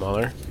rather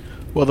smaller.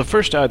 Well, the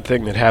first odd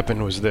thing that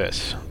happened was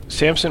this.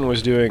 Samson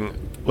was doing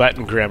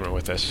Latin grammar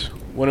with us.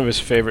 One of his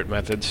favorite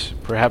methods,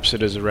 perhaps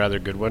it is a rather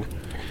good one,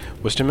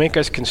 was to make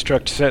us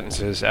construct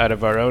sentences out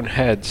of our own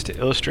heads to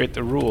illustrate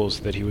the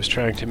rules that he was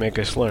trying to make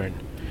us learn.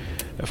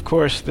 Of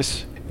course,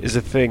 this is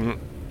a thing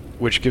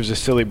which gives a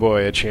silly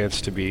boy a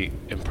chance to be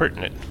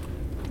impertinent.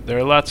 There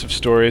are lots of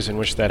stories in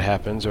which that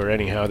happens, or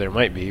anyhow there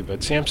might be,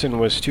 but Samson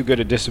was too good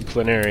a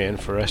disciplinarian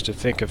for us to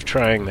think of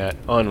trying that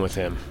on with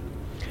him.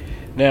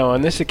 Now,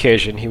 on this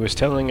occasion, he was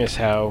telling us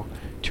how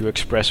to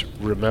express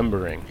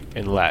remembering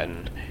in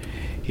Latin.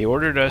 He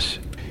ordered us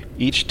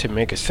each to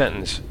make a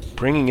sentence,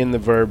 bringing in the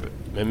verb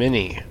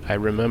memini, I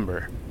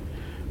remember.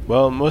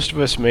 Well, most of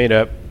us made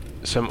up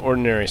some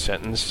ordinary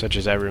sentence, such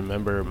as I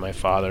remember my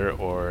father,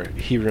 or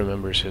he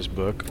remembers his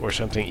book, or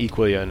something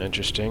equally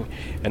uninteresting,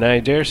 and I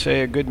dare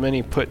say a good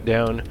many put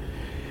down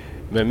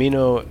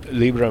memino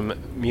librum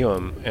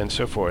meum, and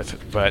so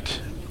forth, but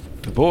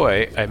the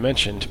boy I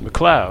mentioned,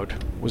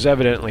 MacLeod, was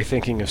evidently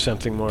thinking of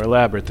something more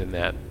elaborate than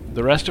that.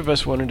 The rest of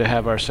us wanted to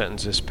have our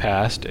sentences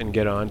passed and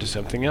get on to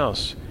something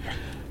else.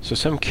 So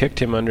some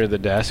kicked him under the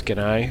desk, and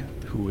I,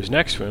 who was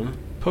next to him,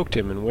 poked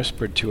him and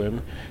whispered to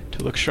him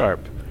to look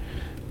sharp.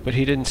 But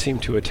he didn't seem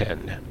to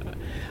attend.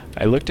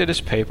 I looked at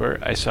his paper.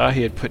 I saw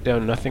he had put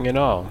down nothing at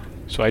all.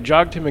 So I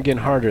jogged him again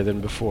harder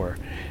than before,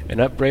 and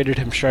upbraided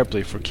him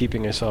sharply for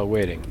keeping us all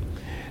waiting.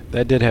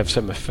 That did have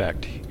some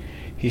effect.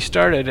 He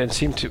started and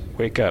seemed to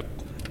wake up.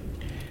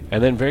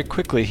 And then very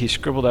quickly he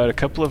scribbled out a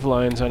couple of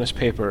lines on his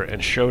paper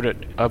and showed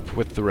it up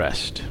with the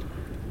rest.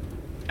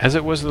 As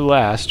it was the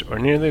last, or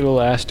nearly the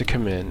last to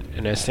come in,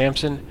 and as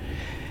Samson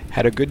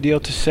had a good deal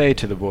to say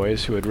to the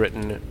boys who had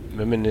written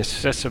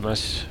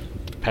Meminissimus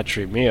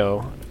Patri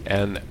Meo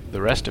and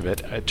the rest of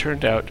it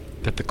turned out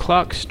that the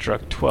clock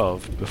struck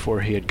 12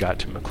 before he had got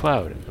to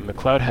MacLeod, and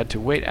MacLeod had to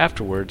wait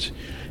afterwards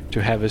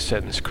to have his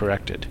sentence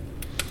corrected.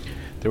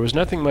 There was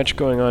nothing much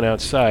going on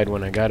outside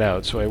when I got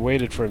out, so I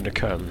waited for him to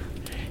come.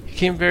 He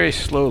came very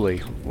slowly.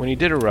 When he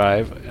did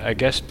arrive, I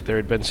guessed there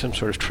had been some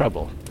sort of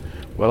trouble.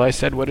 Well, I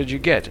said, "What did you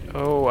get?"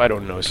 "Oh, I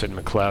don't know," said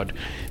MacLeod.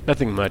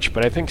 "Nothing much,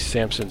 but I think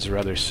Samson's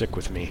rather sick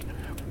with me."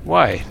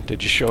 "Why?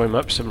 Did you show him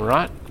up some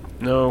rot?"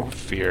 "No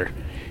fear,"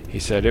 he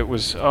said. "It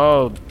was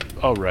all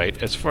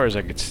right, as far as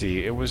I could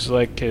see. It was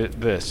like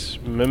this.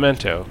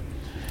 Memento.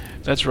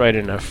 That's right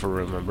enough for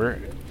remember.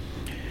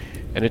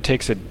 And it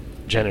takes a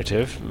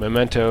genitive.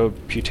 Memento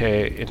pute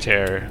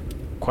inter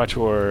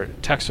quatuor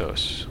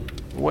taxos."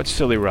 "What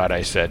silly rot,"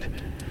 I said.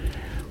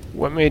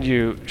 "What made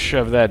you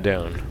shove that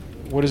down?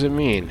 What does it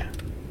mean?"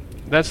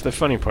 "That's the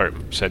funny part,"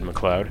 said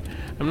MacLeod.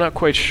 "I'm not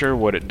quite sure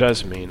what it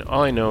does mean.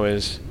 All I know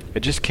is, it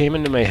just came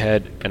into my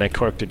head, and I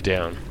corked it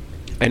down.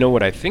 I know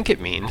what I think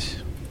it means,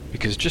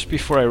 because just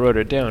before I wrote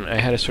it down, I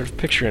had a sort of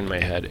picture in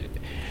my head.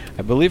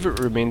 I believe it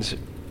means,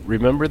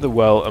 remember the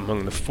well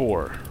among the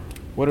four.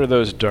 What are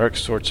those dark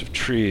sorts of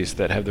trees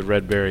that have the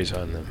red berries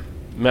on them?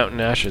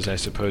 Mountain ashes, I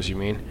suppose you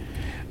mean."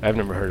 "I've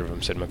never heard of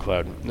them," said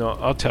MacLeod. "No,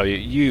 I'll tell you.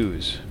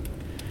 Yews."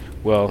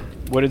 "Well,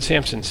 what did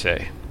Samson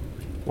say?"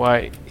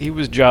 "Why, he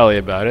was jolly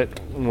about it.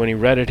 When he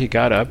read it, he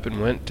got up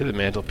and went to the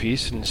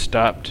mantelpiece and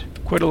stopped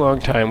quite a long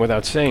time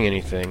without saying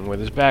anything, with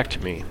his back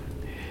to me.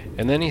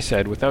 And then he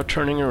said, without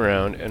turning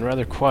around and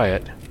rather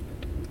quiet,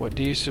 'What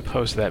do you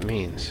suppose that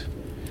means?'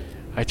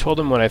 I told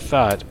him what I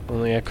thought,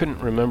 only I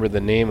couldn't remember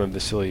the name of the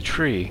silly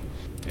tree,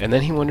 and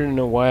then he wanted to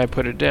know why I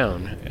put it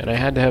down, and I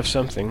had to have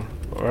something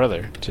or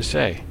other to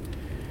say.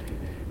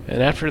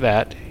 And after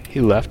that, he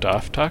left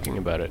off talking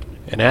about it,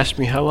 and asked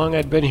me how long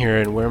I'd been here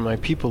and where my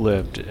people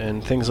lived,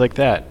 and things like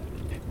that.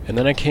 And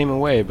then I came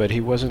away, but he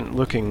wasn't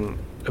looking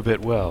a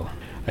bit well.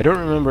 I don't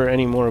remember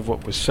any more of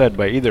what was said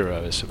by either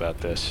of us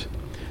about this.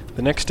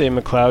 The next day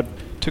MacLeod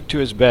took to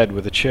his bed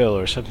with a chill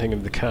or something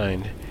of the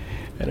kind,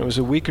 and it was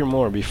a week or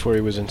more before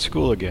he was in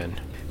school again,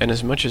 and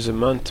as much as a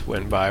month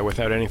went by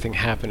without anything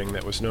happening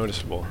that was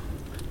noticeable.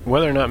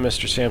 Whether or not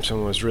Mr.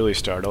 Samson was really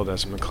startled,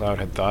 as MacLeod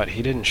had thought,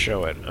 he didn't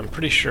show it. I'm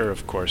pretty sure,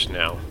 of course,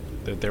 now,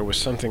 that there was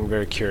something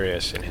very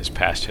curious in his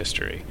past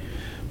history,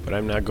 but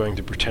I'm not going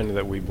to pretend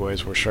that we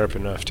boys were sharp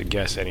enough to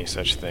guess any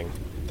such thing.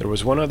 There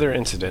was one other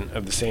incident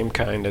of the same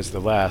kind as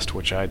the last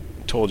which I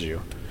told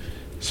you.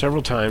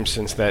 Several times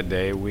since that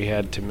day we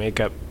had to make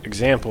up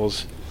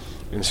examples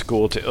in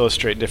school to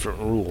illustrate different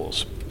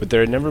rules, but there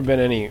had never been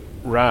any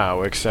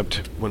row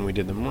except when we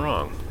did them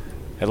wrong.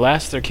 At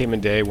last there came a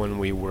day when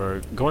we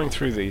were going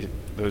through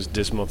those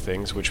dismal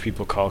things which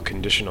people call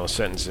conditional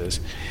sentences,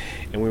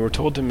 and we were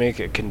told to make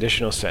a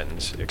conditional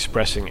sentence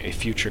expressing a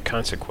future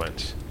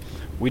consequence.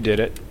 We did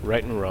it,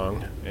 right and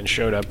wrong, and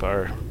showed up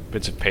our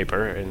bits of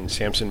paper, and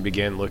Samson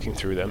began looking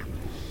through them.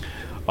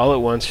 All at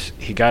once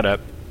he got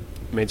up,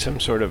 made some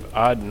sort of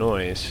odd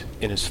noise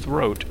in his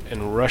throat,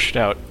 and rushed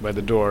out by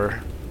the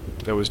door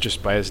that was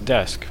just by his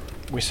desk.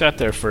 We sat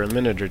there for a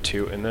minute or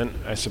two, and then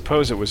I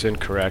suppose it was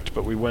incorrect,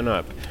 but we went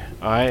up,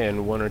 I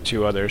and one or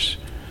two others,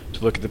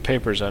 to look at the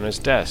papers on his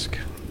desk.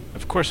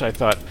 Of course I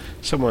thought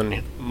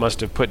Someone must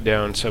have put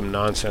down some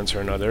nonsense or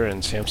another,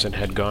 and Samson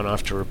had gone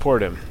off to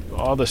report him.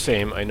 All the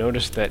same, I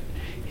noticed that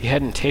he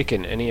hadn't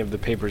taken any of the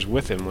papers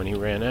with him when he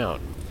ran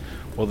out.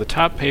 Well, the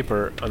top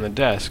paper on the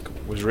desk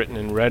was written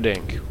in red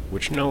ink,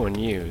 which no one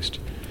used,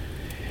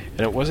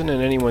 and it wasn't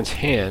in anyone's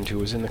hand who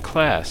was in the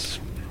class.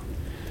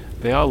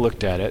 They all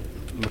looked at it,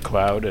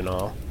 MacLeod and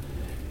all,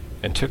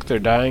 and took their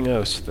dying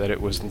oaths that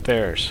it wasn't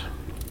theirs.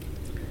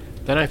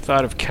 Then I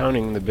thought of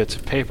counting the bits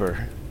of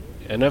paper,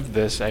 and of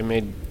this I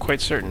made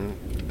quite certain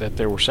that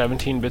there were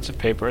 17 bits of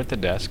paper at the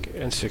desk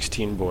and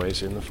 16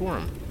 boys in the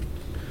forum.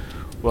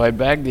 Well, I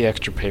bagged the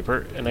extra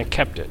paper, and I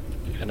kept it,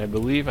 and I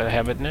believe I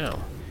have it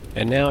now.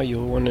 And now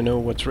you'll want to know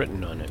what's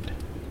written on it.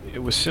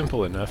 It was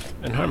simple enough,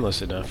 and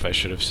harmless enough, I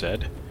should have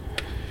said.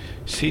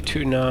 Si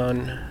tu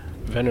non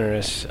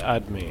veneris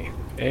ad me,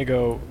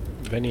 ego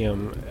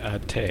veniam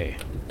ad te,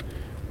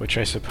 which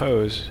I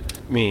suppose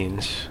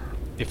means,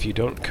 if you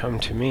don't come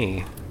to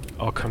me,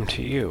 I'll come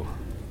to you.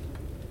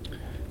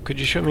 Could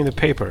you show me the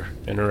paper?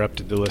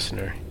 Interrupted the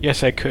listener.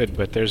 Yes, I could,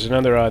 but there's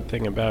another odd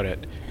thing about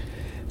it.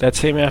 That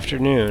same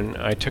afternoon,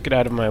 I took it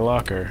out of my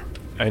locker.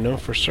 I know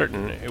for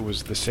certain it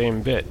was the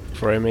same bit,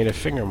 for I made a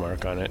finger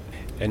mark on it,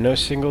 and no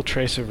single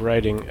trace of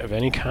writing of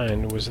any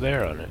kind was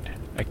there on it.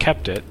 I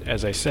kept it,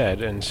 as I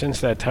said, and since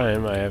that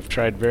time I have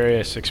tried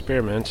various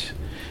experiments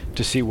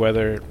to see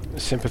whether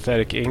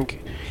sympathetic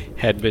ink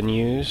had been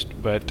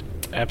used, but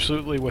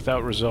absolutely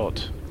without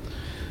result.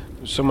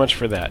 So much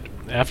for that.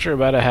 After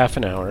about a half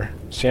an hour,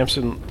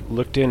 Samson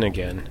looked in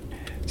again,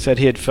 said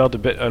he had felt a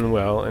bit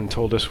unwell, and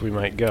told us we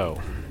might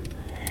go.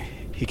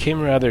 He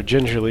came rather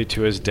gingerly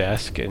to his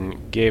desk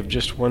and gave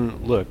just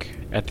one look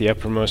at the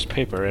uppermost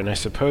paper, and I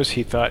suppose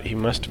he thought he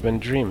must have been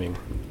dreaming.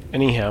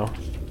 Anyhow,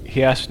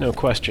 he asked no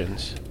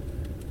questions.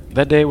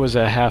 That day was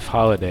a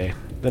half-holiday.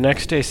 The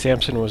next day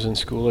Samson was in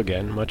school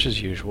again, much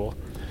as usual.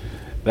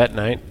 That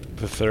night,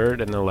 the third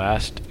and the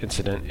last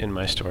incident in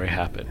my story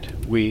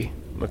happened. We,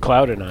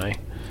 MacLeod and I,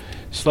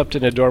 slept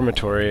in a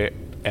dormitory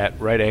at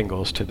right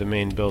angles to the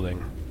main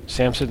building.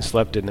 Samson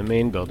slept in the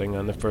main building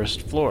on the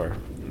first floor.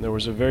 There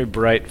was a very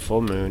bright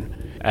full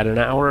moon at an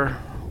hour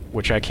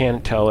which I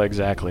can't tell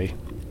exactly,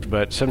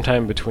 but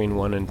sometime between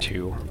 1 and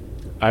 2.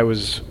 I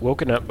was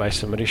woken up by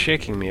somebody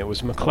shaking me. It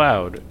was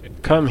MacLeod.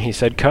 Come, he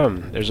said,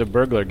 come. There's a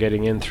burglar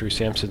getting in through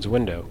Samson's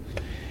window.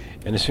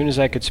 And as soon as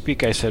I could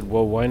speak, I said,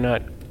 well, why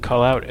not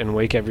call out and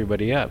wake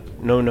everybody up?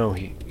 No,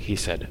 he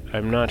said.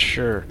 I'm not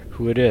sure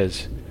who it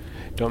is.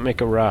 Don't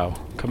make a row.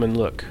 Come and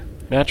look.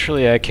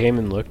 Naturally, I came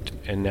and looked,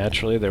 and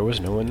naturally there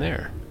was no one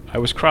there. I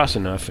was cross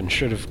enough and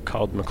should have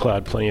called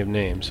MacLeod plenty of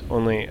names,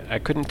 only I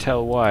couldn't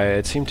tell why.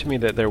 It seemed to me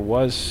that there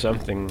was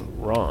something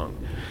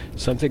wrong,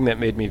 something that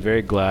made me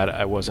very glad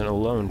I wasn't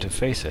alone to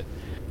face it.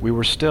 We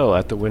were still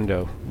at the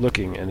window,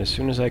 looking, and as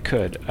soon as I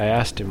could, I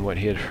asked him what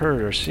he had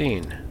heard or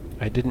seen.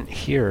 I didn't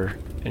hear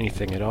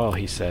anything at all,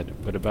 he said,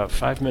 but about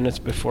 5 minutes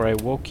before I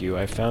woke you,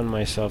 I found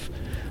myself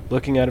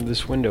looking out of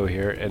this window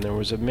here, and there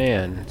was a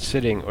man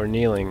sitting or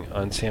kneeling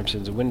on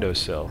Samson's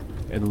windowsill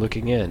and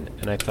looking in,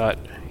 and I thought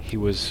he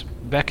was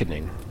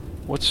beckoning.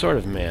 What sort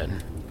of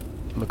man?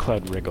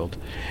 MacLeod wriggled.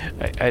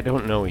 I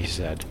don't know, he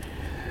said,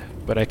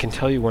 but I can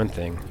tell you one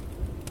thing.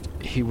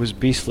 He was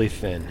beastly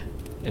thin,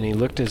 and he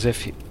looked as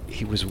if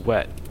he was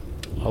wet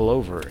all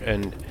over,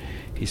 and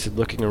he said,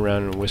 looking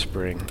around and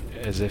whispering,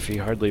 as if he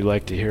hardly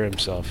liked to hear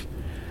himself,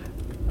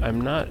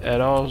 I'm not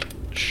at all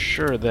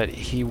sure that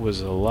he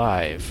was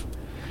alive.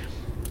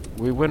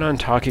 We went on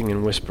talking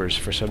in whispers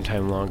for some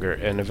time longer,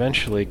 and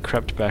eventually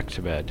crept back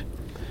to bed.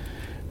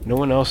 No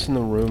one else in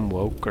the room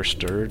woke or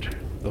stirred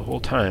the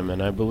whole time,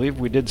 and I believe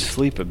we did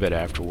sleep a bit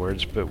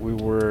afterwards, but we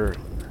were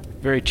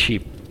very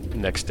cheap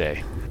next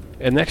day.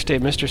 And next day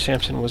Mr.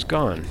 Samson was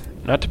gone,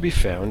 not to be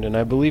found, and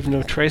I believe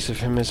no trace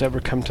of him has ever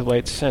come to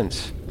light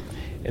since.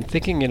 In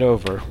thinking it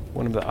over,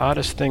 one of the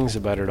oddest things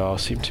about it all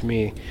seemed to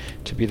me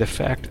to be the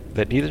fact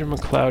that neither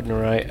MacLeod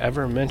nor I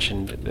ever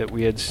mentioned that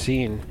we had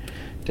seen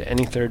to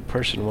any third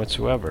person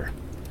whatsoever.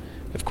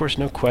 Of course,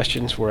 no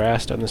questions were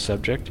asked on the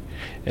subject,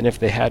 and if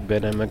they had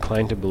been, I'm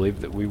inclined to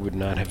believe that we would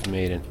not have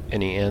made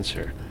any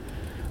answer.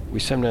 We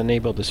seemed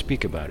unable to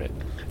speak about it.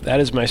 That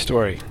is my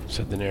story,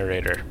 said the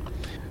narrator.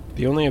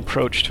 The only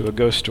approach to a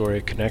ghost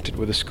story connected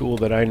with a school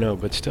that I know,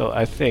 but still,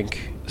 I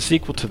think, a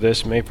sequel to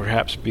this may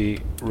perhaps be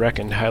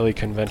reckoned highly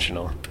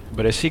conventional.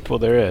 But a sequel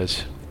there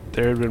is.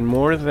 There had been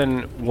more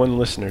than one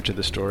listener to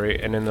the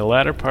story, and in the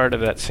latter part of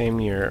that same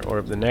year, or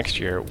of the next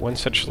year, one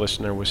such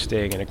listener was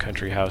staying in a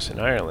country house in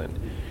Ireland.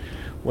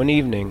 One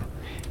evening,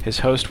 his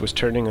host was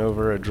turning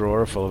over a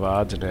drawer full of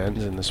odds and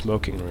ends in the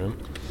smoking room.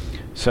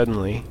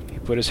 Suddenly, he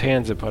put his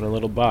hands upon a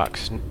little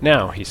box.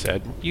 Now, he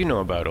said, you know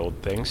about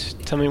old things.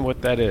 Tell me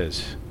what that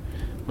is.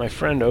 My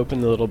friend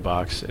opened the little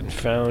box and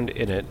found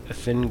in it a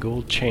thin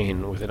gold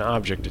chain with an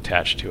object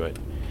attached to it.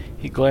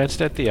 He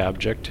glanced at the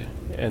object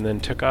and then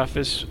took off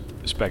his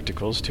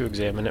spectacles to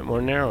examine it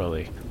more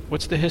narrowly.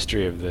 What's the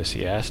history of this?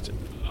 He asked.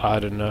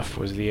 Odd enough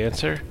was the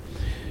answer.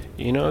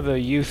 You know the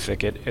yew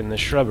thicket in the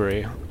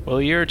shrubbery? Well,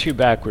 a year or two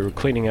back we were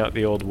cleaning out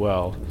the old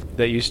well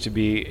that used to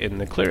be in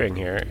the clearing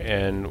here,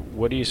 and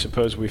what do you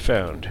suppose we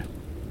found?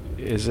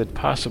 Is it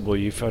possible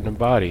you found a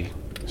body?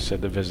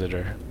 Said the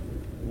visitor,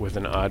 with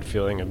an odd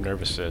feeling of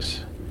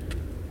nervousness.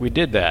 We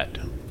did that.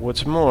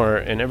 What's more,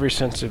 in every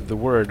sense of the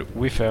word,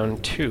 we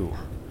found two.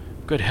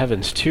 Good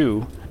heavens,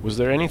 two? Was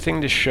there anything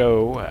to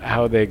show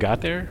how they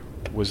got there?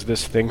 Was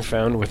this thing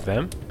found with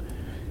them?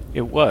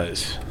 It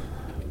was.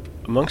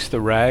 Amongst the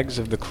rags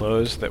of the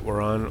clothes that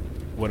were on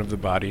one of the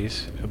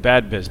bodies, a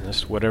bad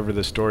business, whatever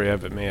the story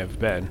of it may have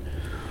been,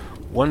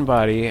 one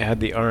body had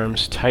the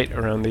arms tight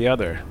around the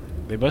other.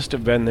 They must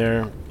have been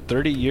there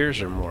 30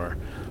 years or more,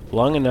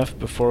 long enough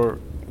before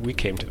we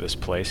came to this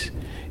place.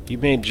 You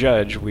may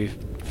judge we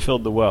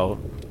filled the well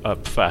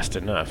up fast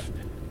enough.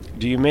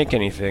 Do you make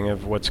anything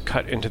of what's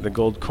cut into the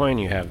gold coin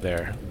you have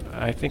there?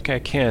 I think I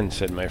can,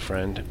 said my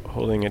friend,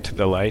 holding it to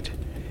the light,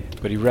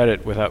 but he read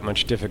it without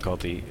much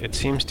difficulty. It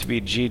seems to be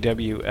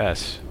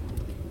GWS,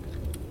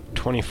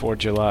 24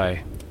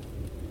 July,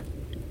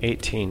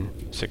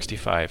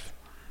 1865.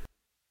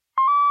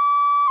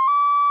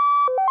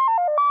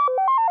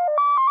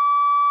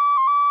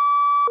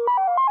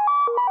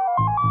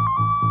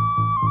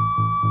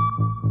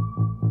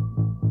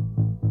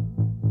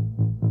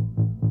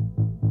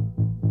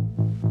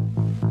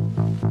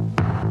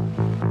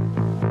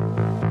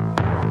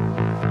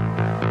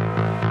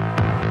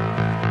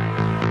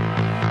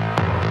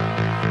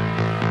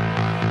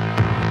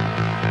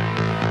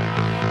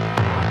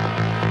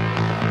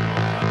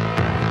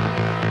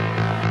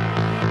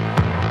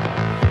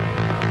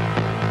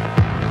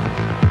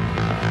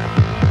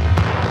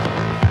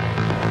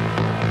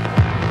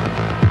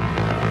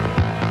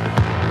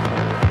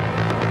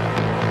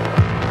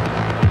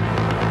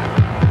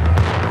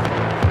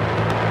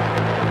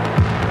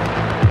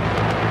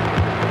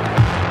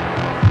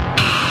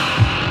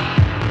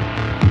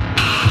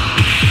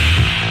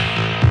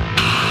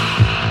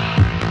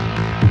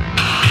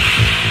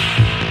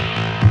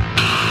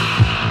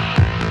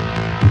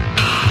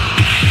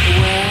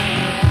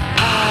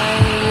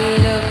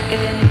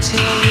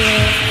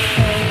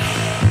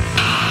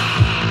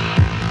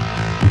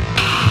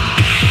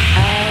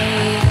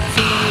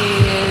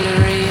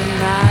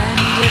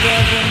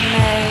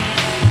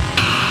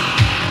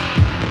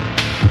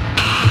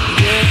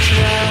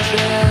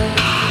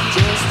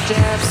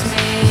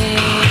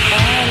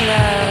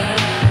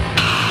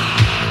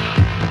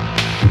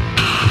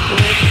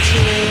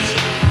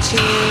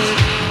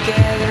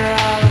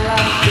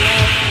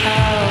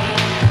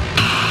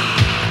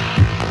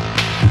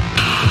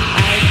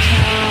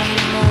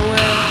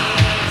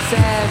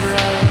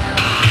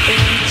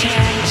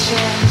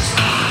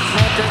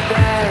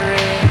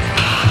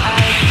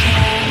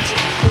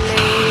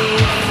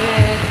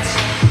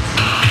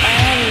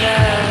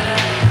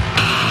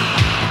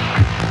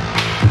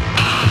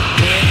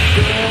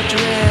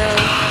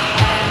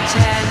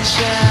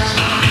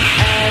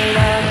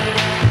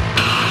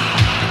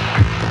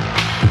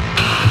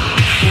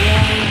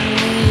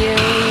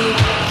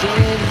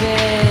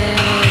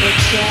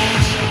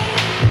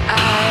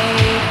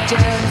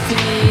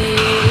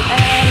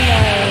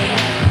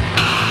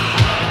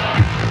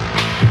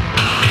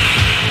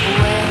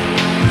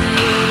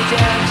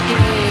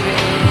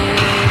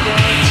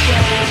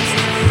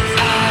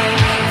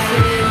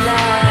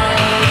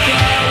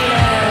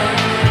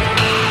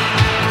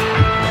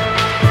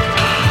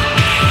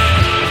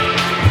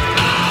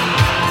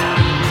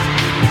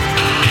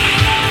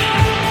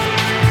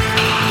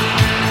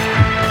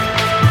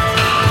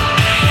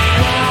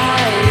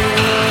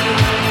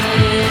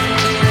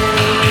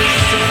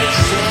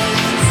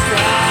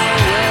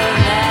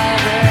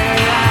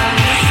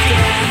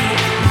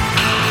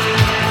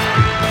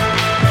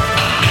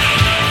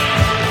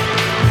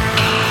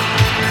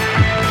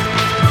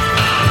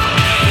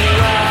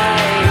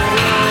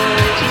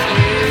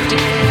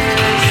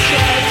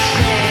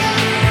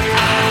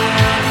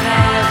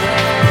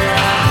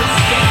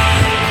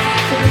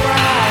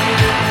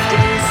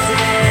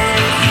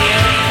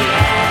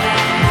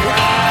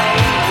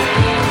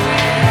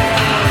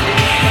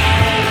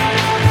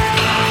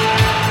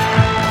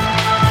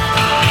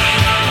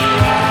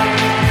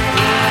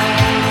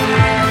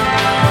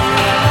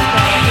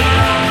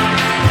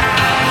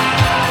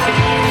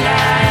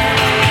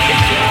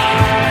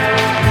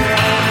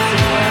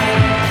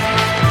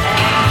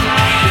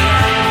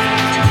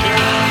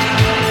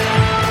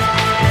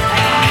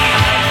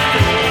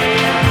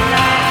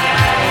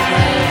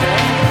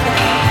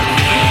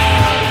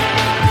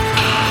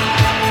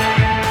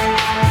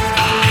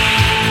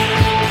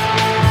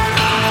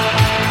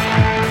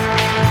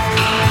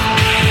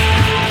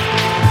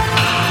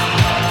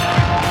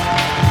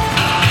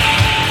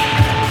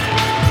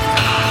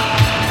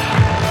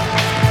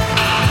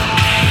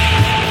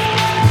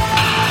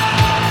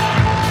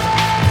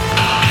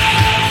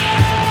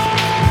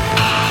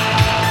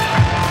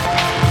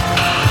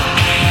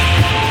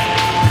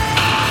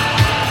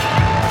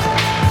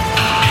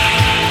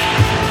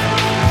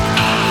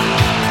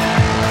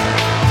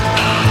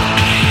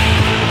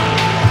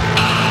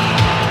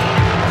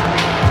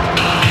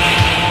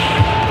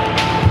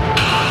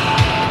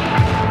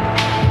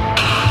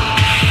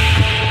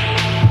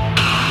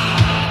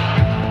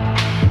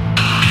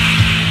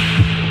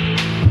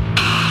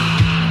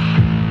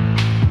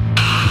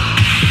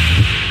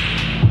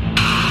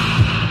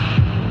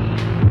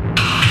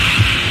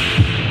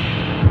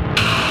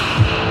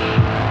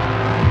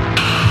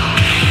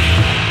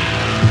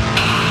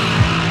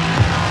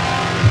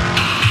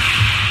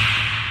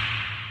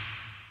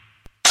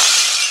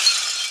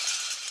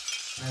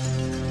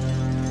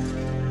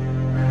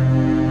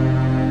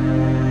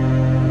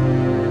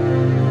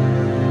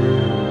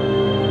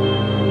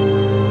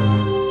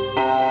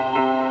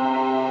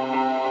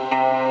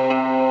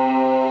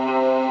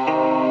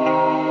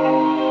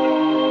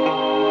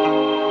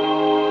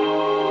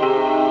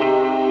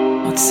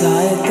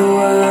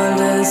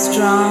 is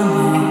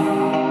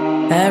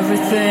drowning.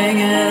 Everything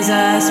is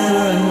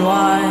asper and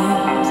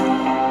white.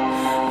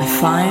 I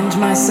find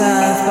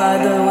myself by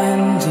the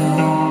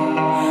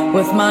window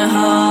with my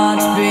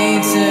heart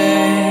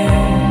beating.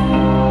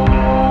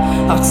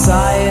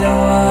 Outside the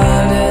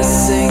world is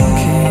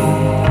sinking,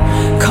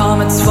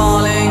 comets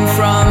falling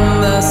from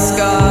the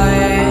sky.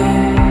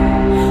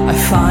 I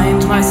find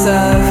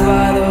myself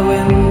by the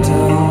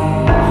window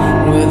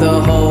with a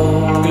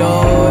hope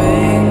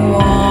glowing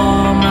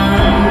warm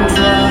and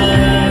dry.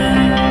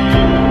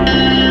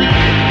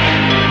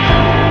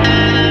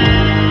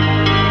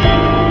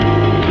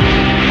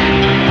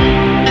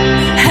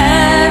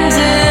 Hand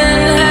in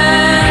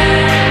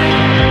hand,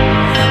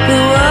 we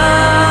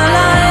were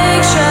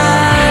like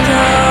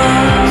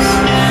shadows,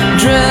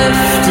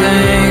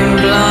 drifting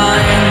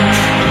blind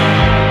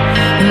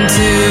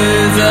into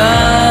the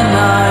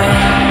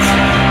night.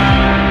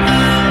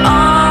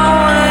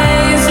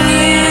 Always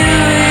knew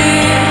we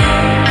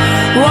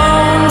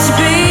won't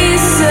be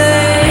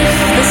safe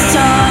this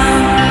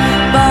time,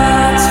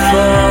 but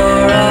for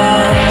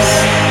us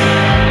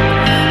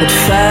it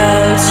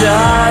felt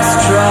just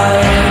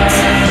right.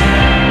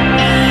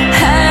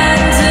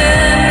 Hand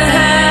in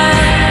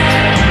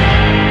hand,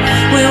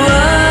 we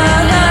were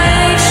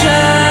like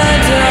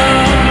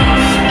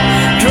shadows,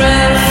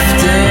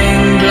 drifting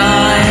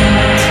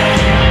blind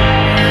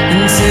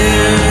into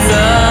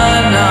the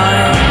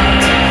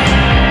night.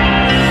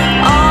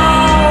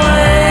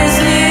 Always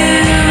knew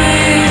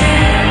we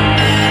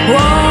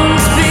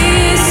won't be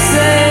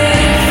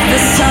safe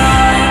this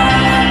time,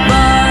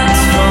 but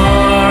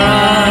for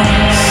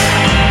us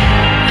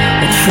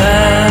it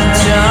felt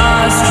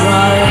just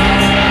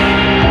right.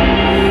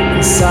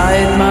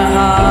 Inside my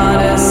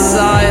heart is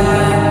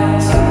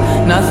silence,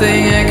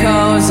 nothing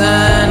echoes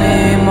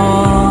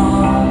anymore.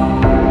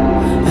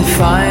 I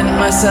find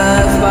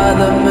myself by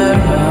the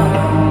mirror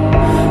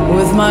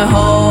with my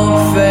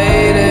hope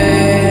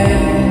fading.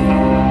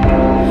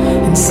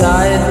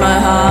 Inside my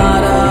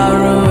heart are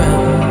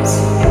ruins,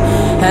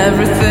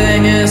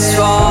 everything is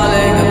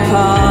falling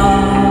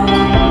apart.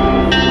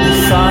 I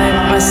find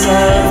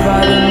myself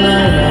by the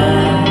mirror.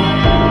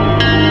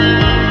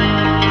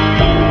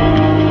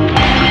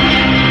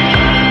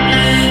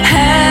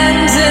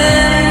 Hand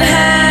in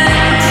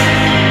hand,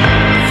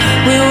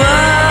 we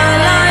were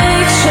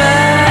like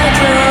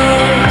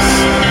shadows,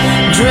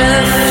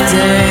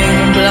 drifting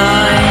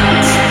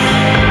blind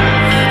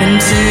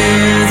into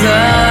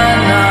the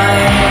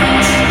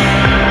night.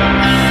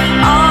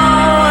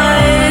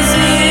 Always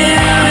knew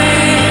we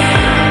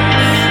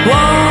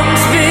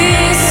won't be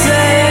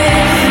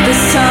safe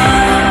this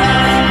time,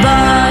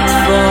 but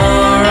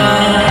for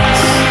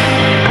us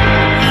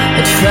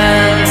it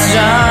felt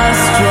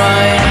just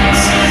right.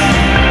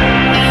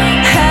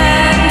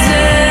 Hand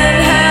in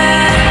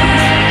hand,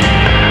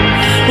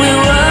 we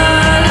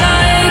were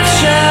like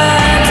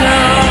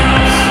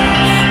shadows,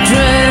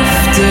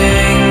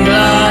 drifting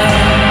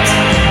blind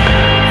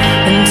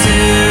into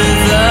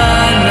the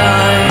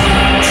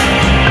night.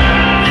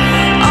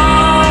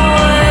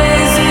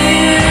 Always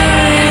knew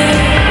we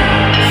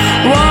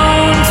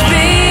won't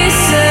be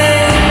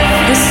safe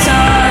this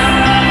time,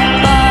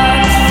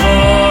 but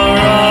for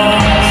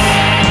us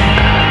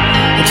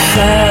it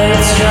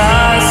felt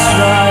just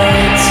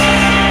right.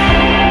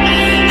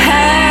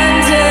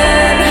 Hand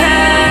in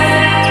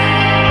hand,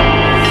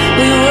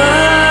 we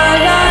were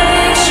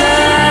like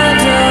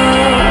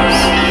shadows,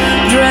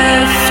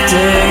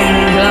 drifting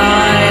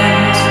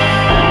blind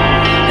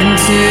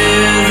into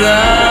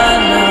the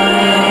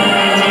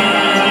night.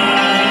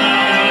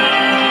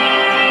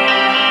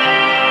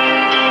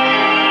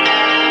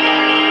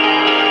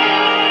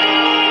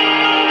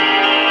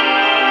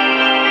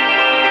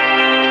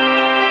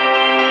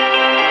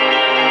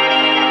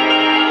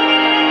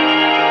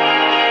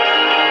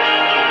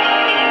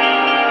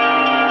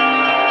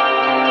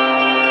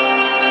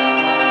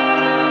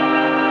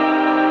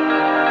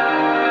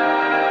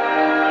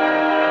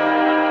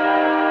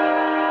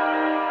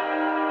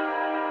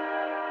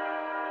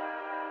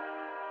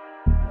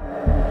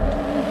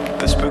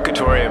 The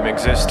Spookatorium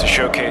exists to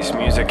showcase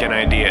music and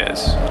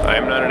ideas. I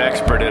am not an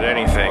expert at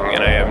anything,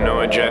 and I have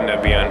no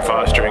agenda beyond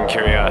fostering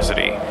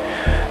curiosity.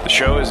 The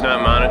show is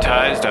not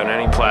monetized on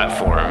any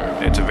platform.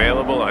 It's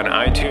available on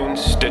iTunes,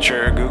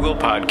 Stitcher, Google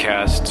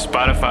Podcasts,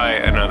 Spotify,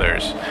 and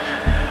others.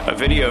 A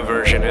video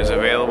version is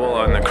available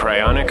on the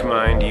Cryonic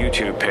Mind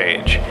YouTube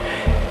page.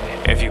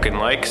 If you can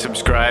like,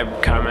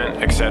 subscribe,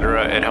 comment,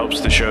 etc., it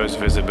helps the show's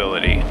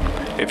visibility.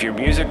 If your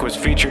music was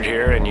featured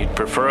here and you'd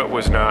prefer it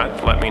was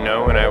not, let me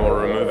know and I will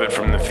remove it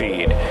from the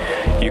feed.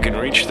 You can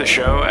reach the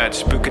show at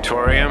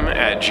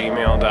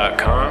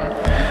spookatorium@gmail.com.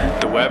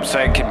 The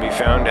website can be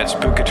found at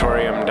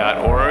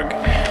spookatorium.org,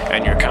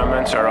 and your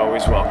comments are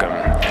always welcome.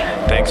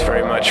 Thanks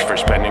very much for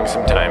spending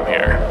some time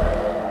here.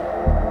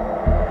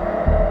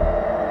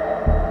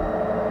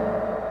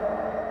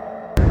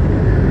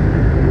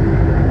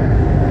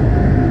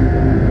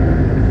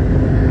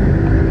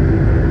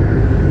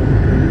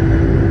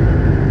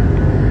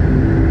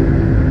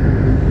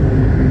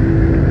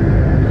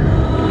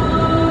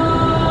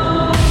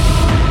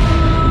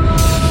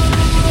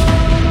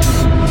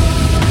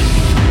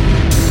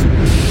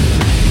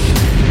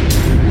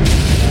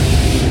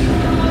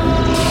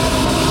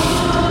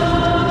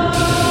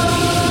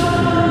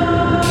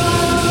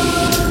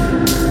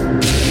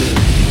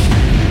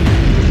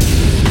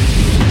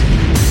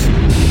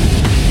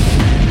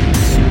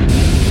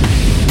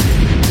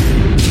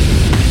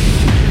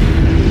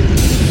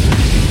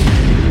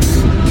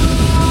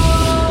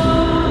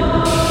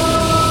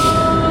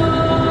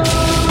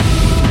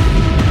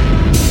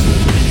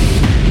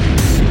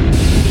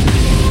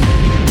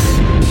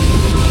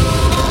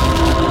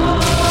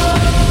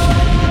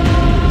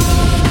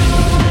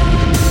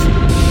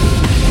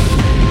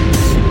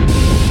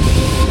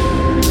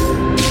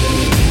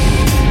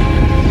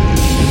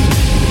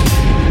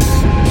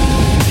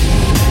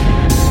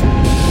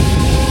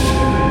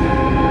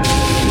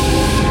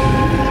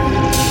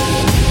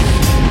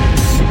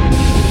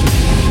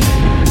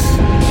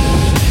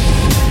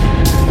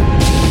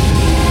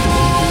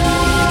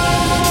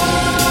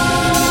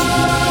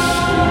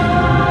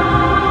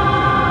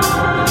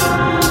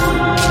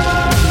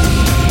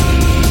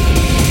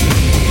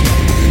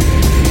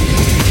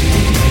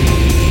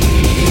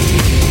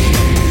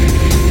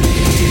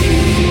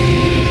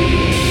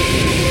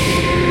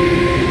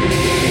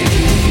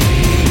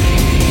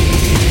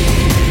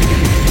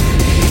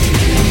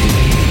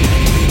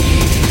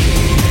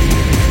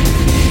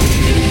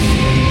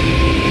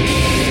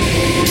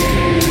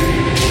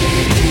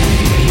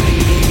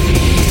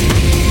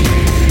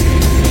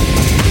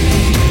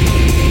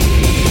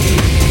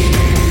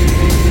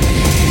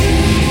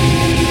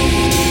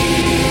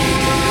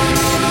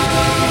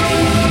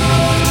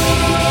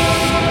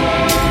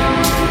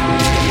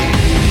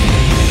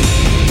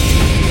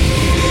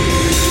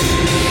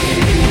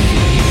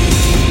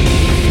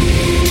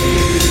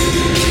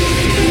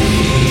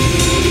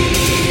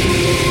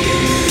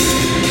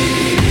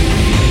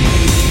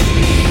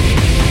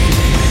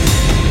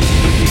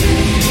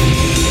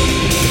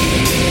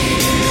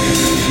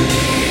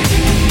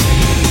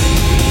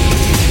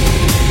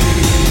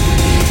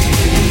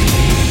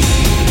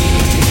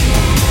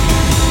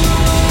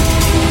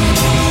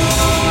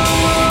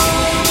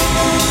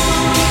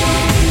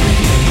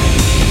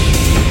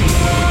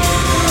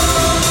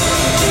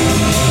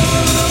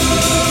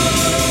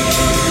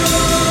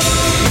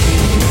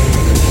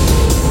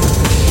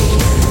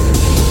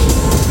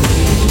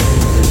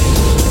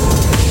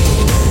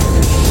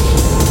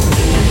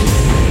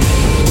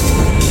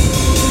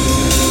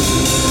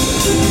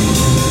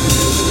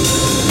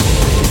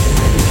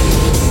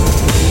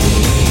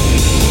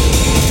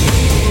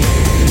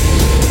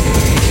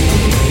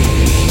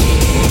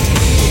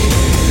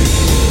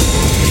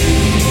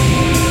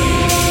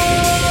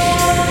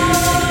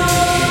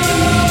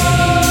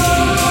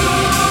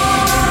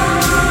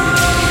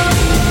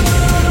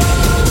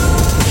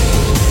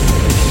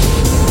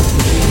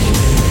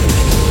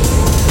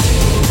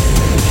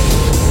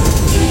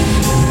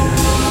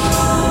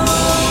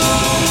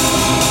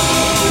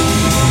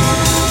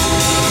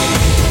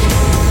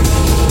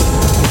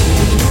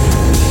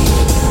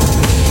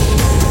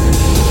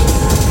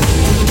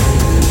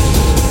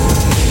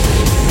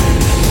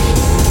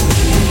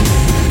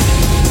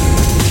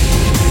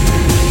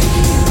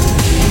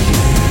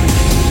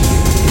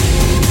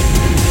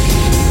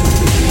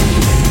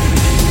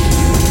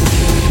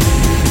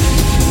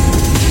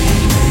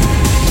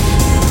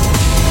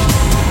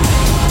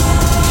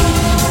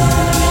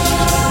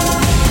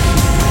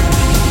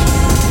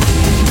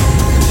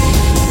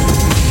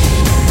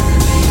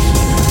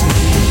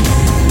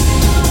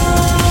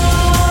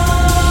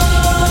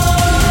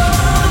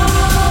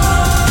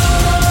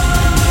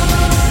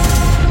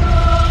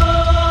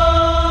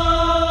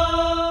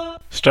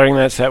 Starting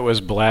that set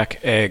was Black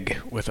Egg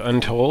with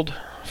Untold.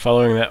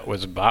 Following that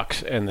was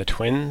Box and the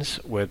Twins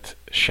with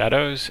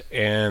Shadows.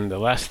 And the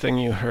last thing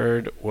you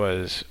heard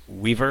was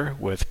Weever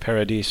with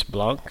Paradis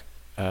Blanc.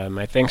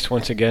 My thanks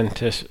once again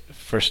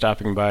for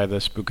stopping by the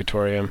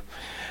Spookatorium.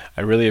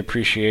 I really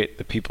appreciate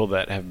the people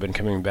that have been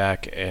coming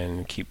back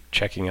and keep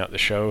checking out the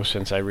show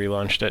since I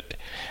relaunched it.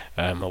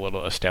 I'm a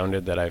little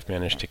astounded that I've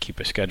managed to keep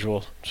a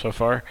schedule so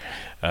far,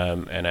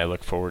 and I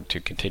look forward to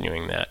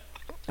continuing that.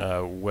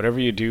 Whatever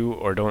you do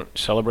or don't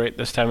celebrate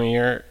this time of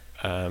year,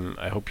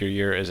 I hope your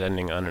year is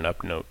ending on an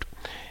up note.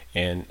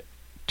 And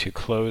to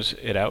close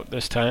it out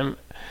this time,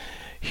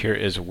 here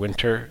is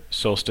Winter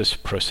Solstice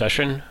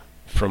Procession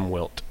from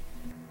Wilt.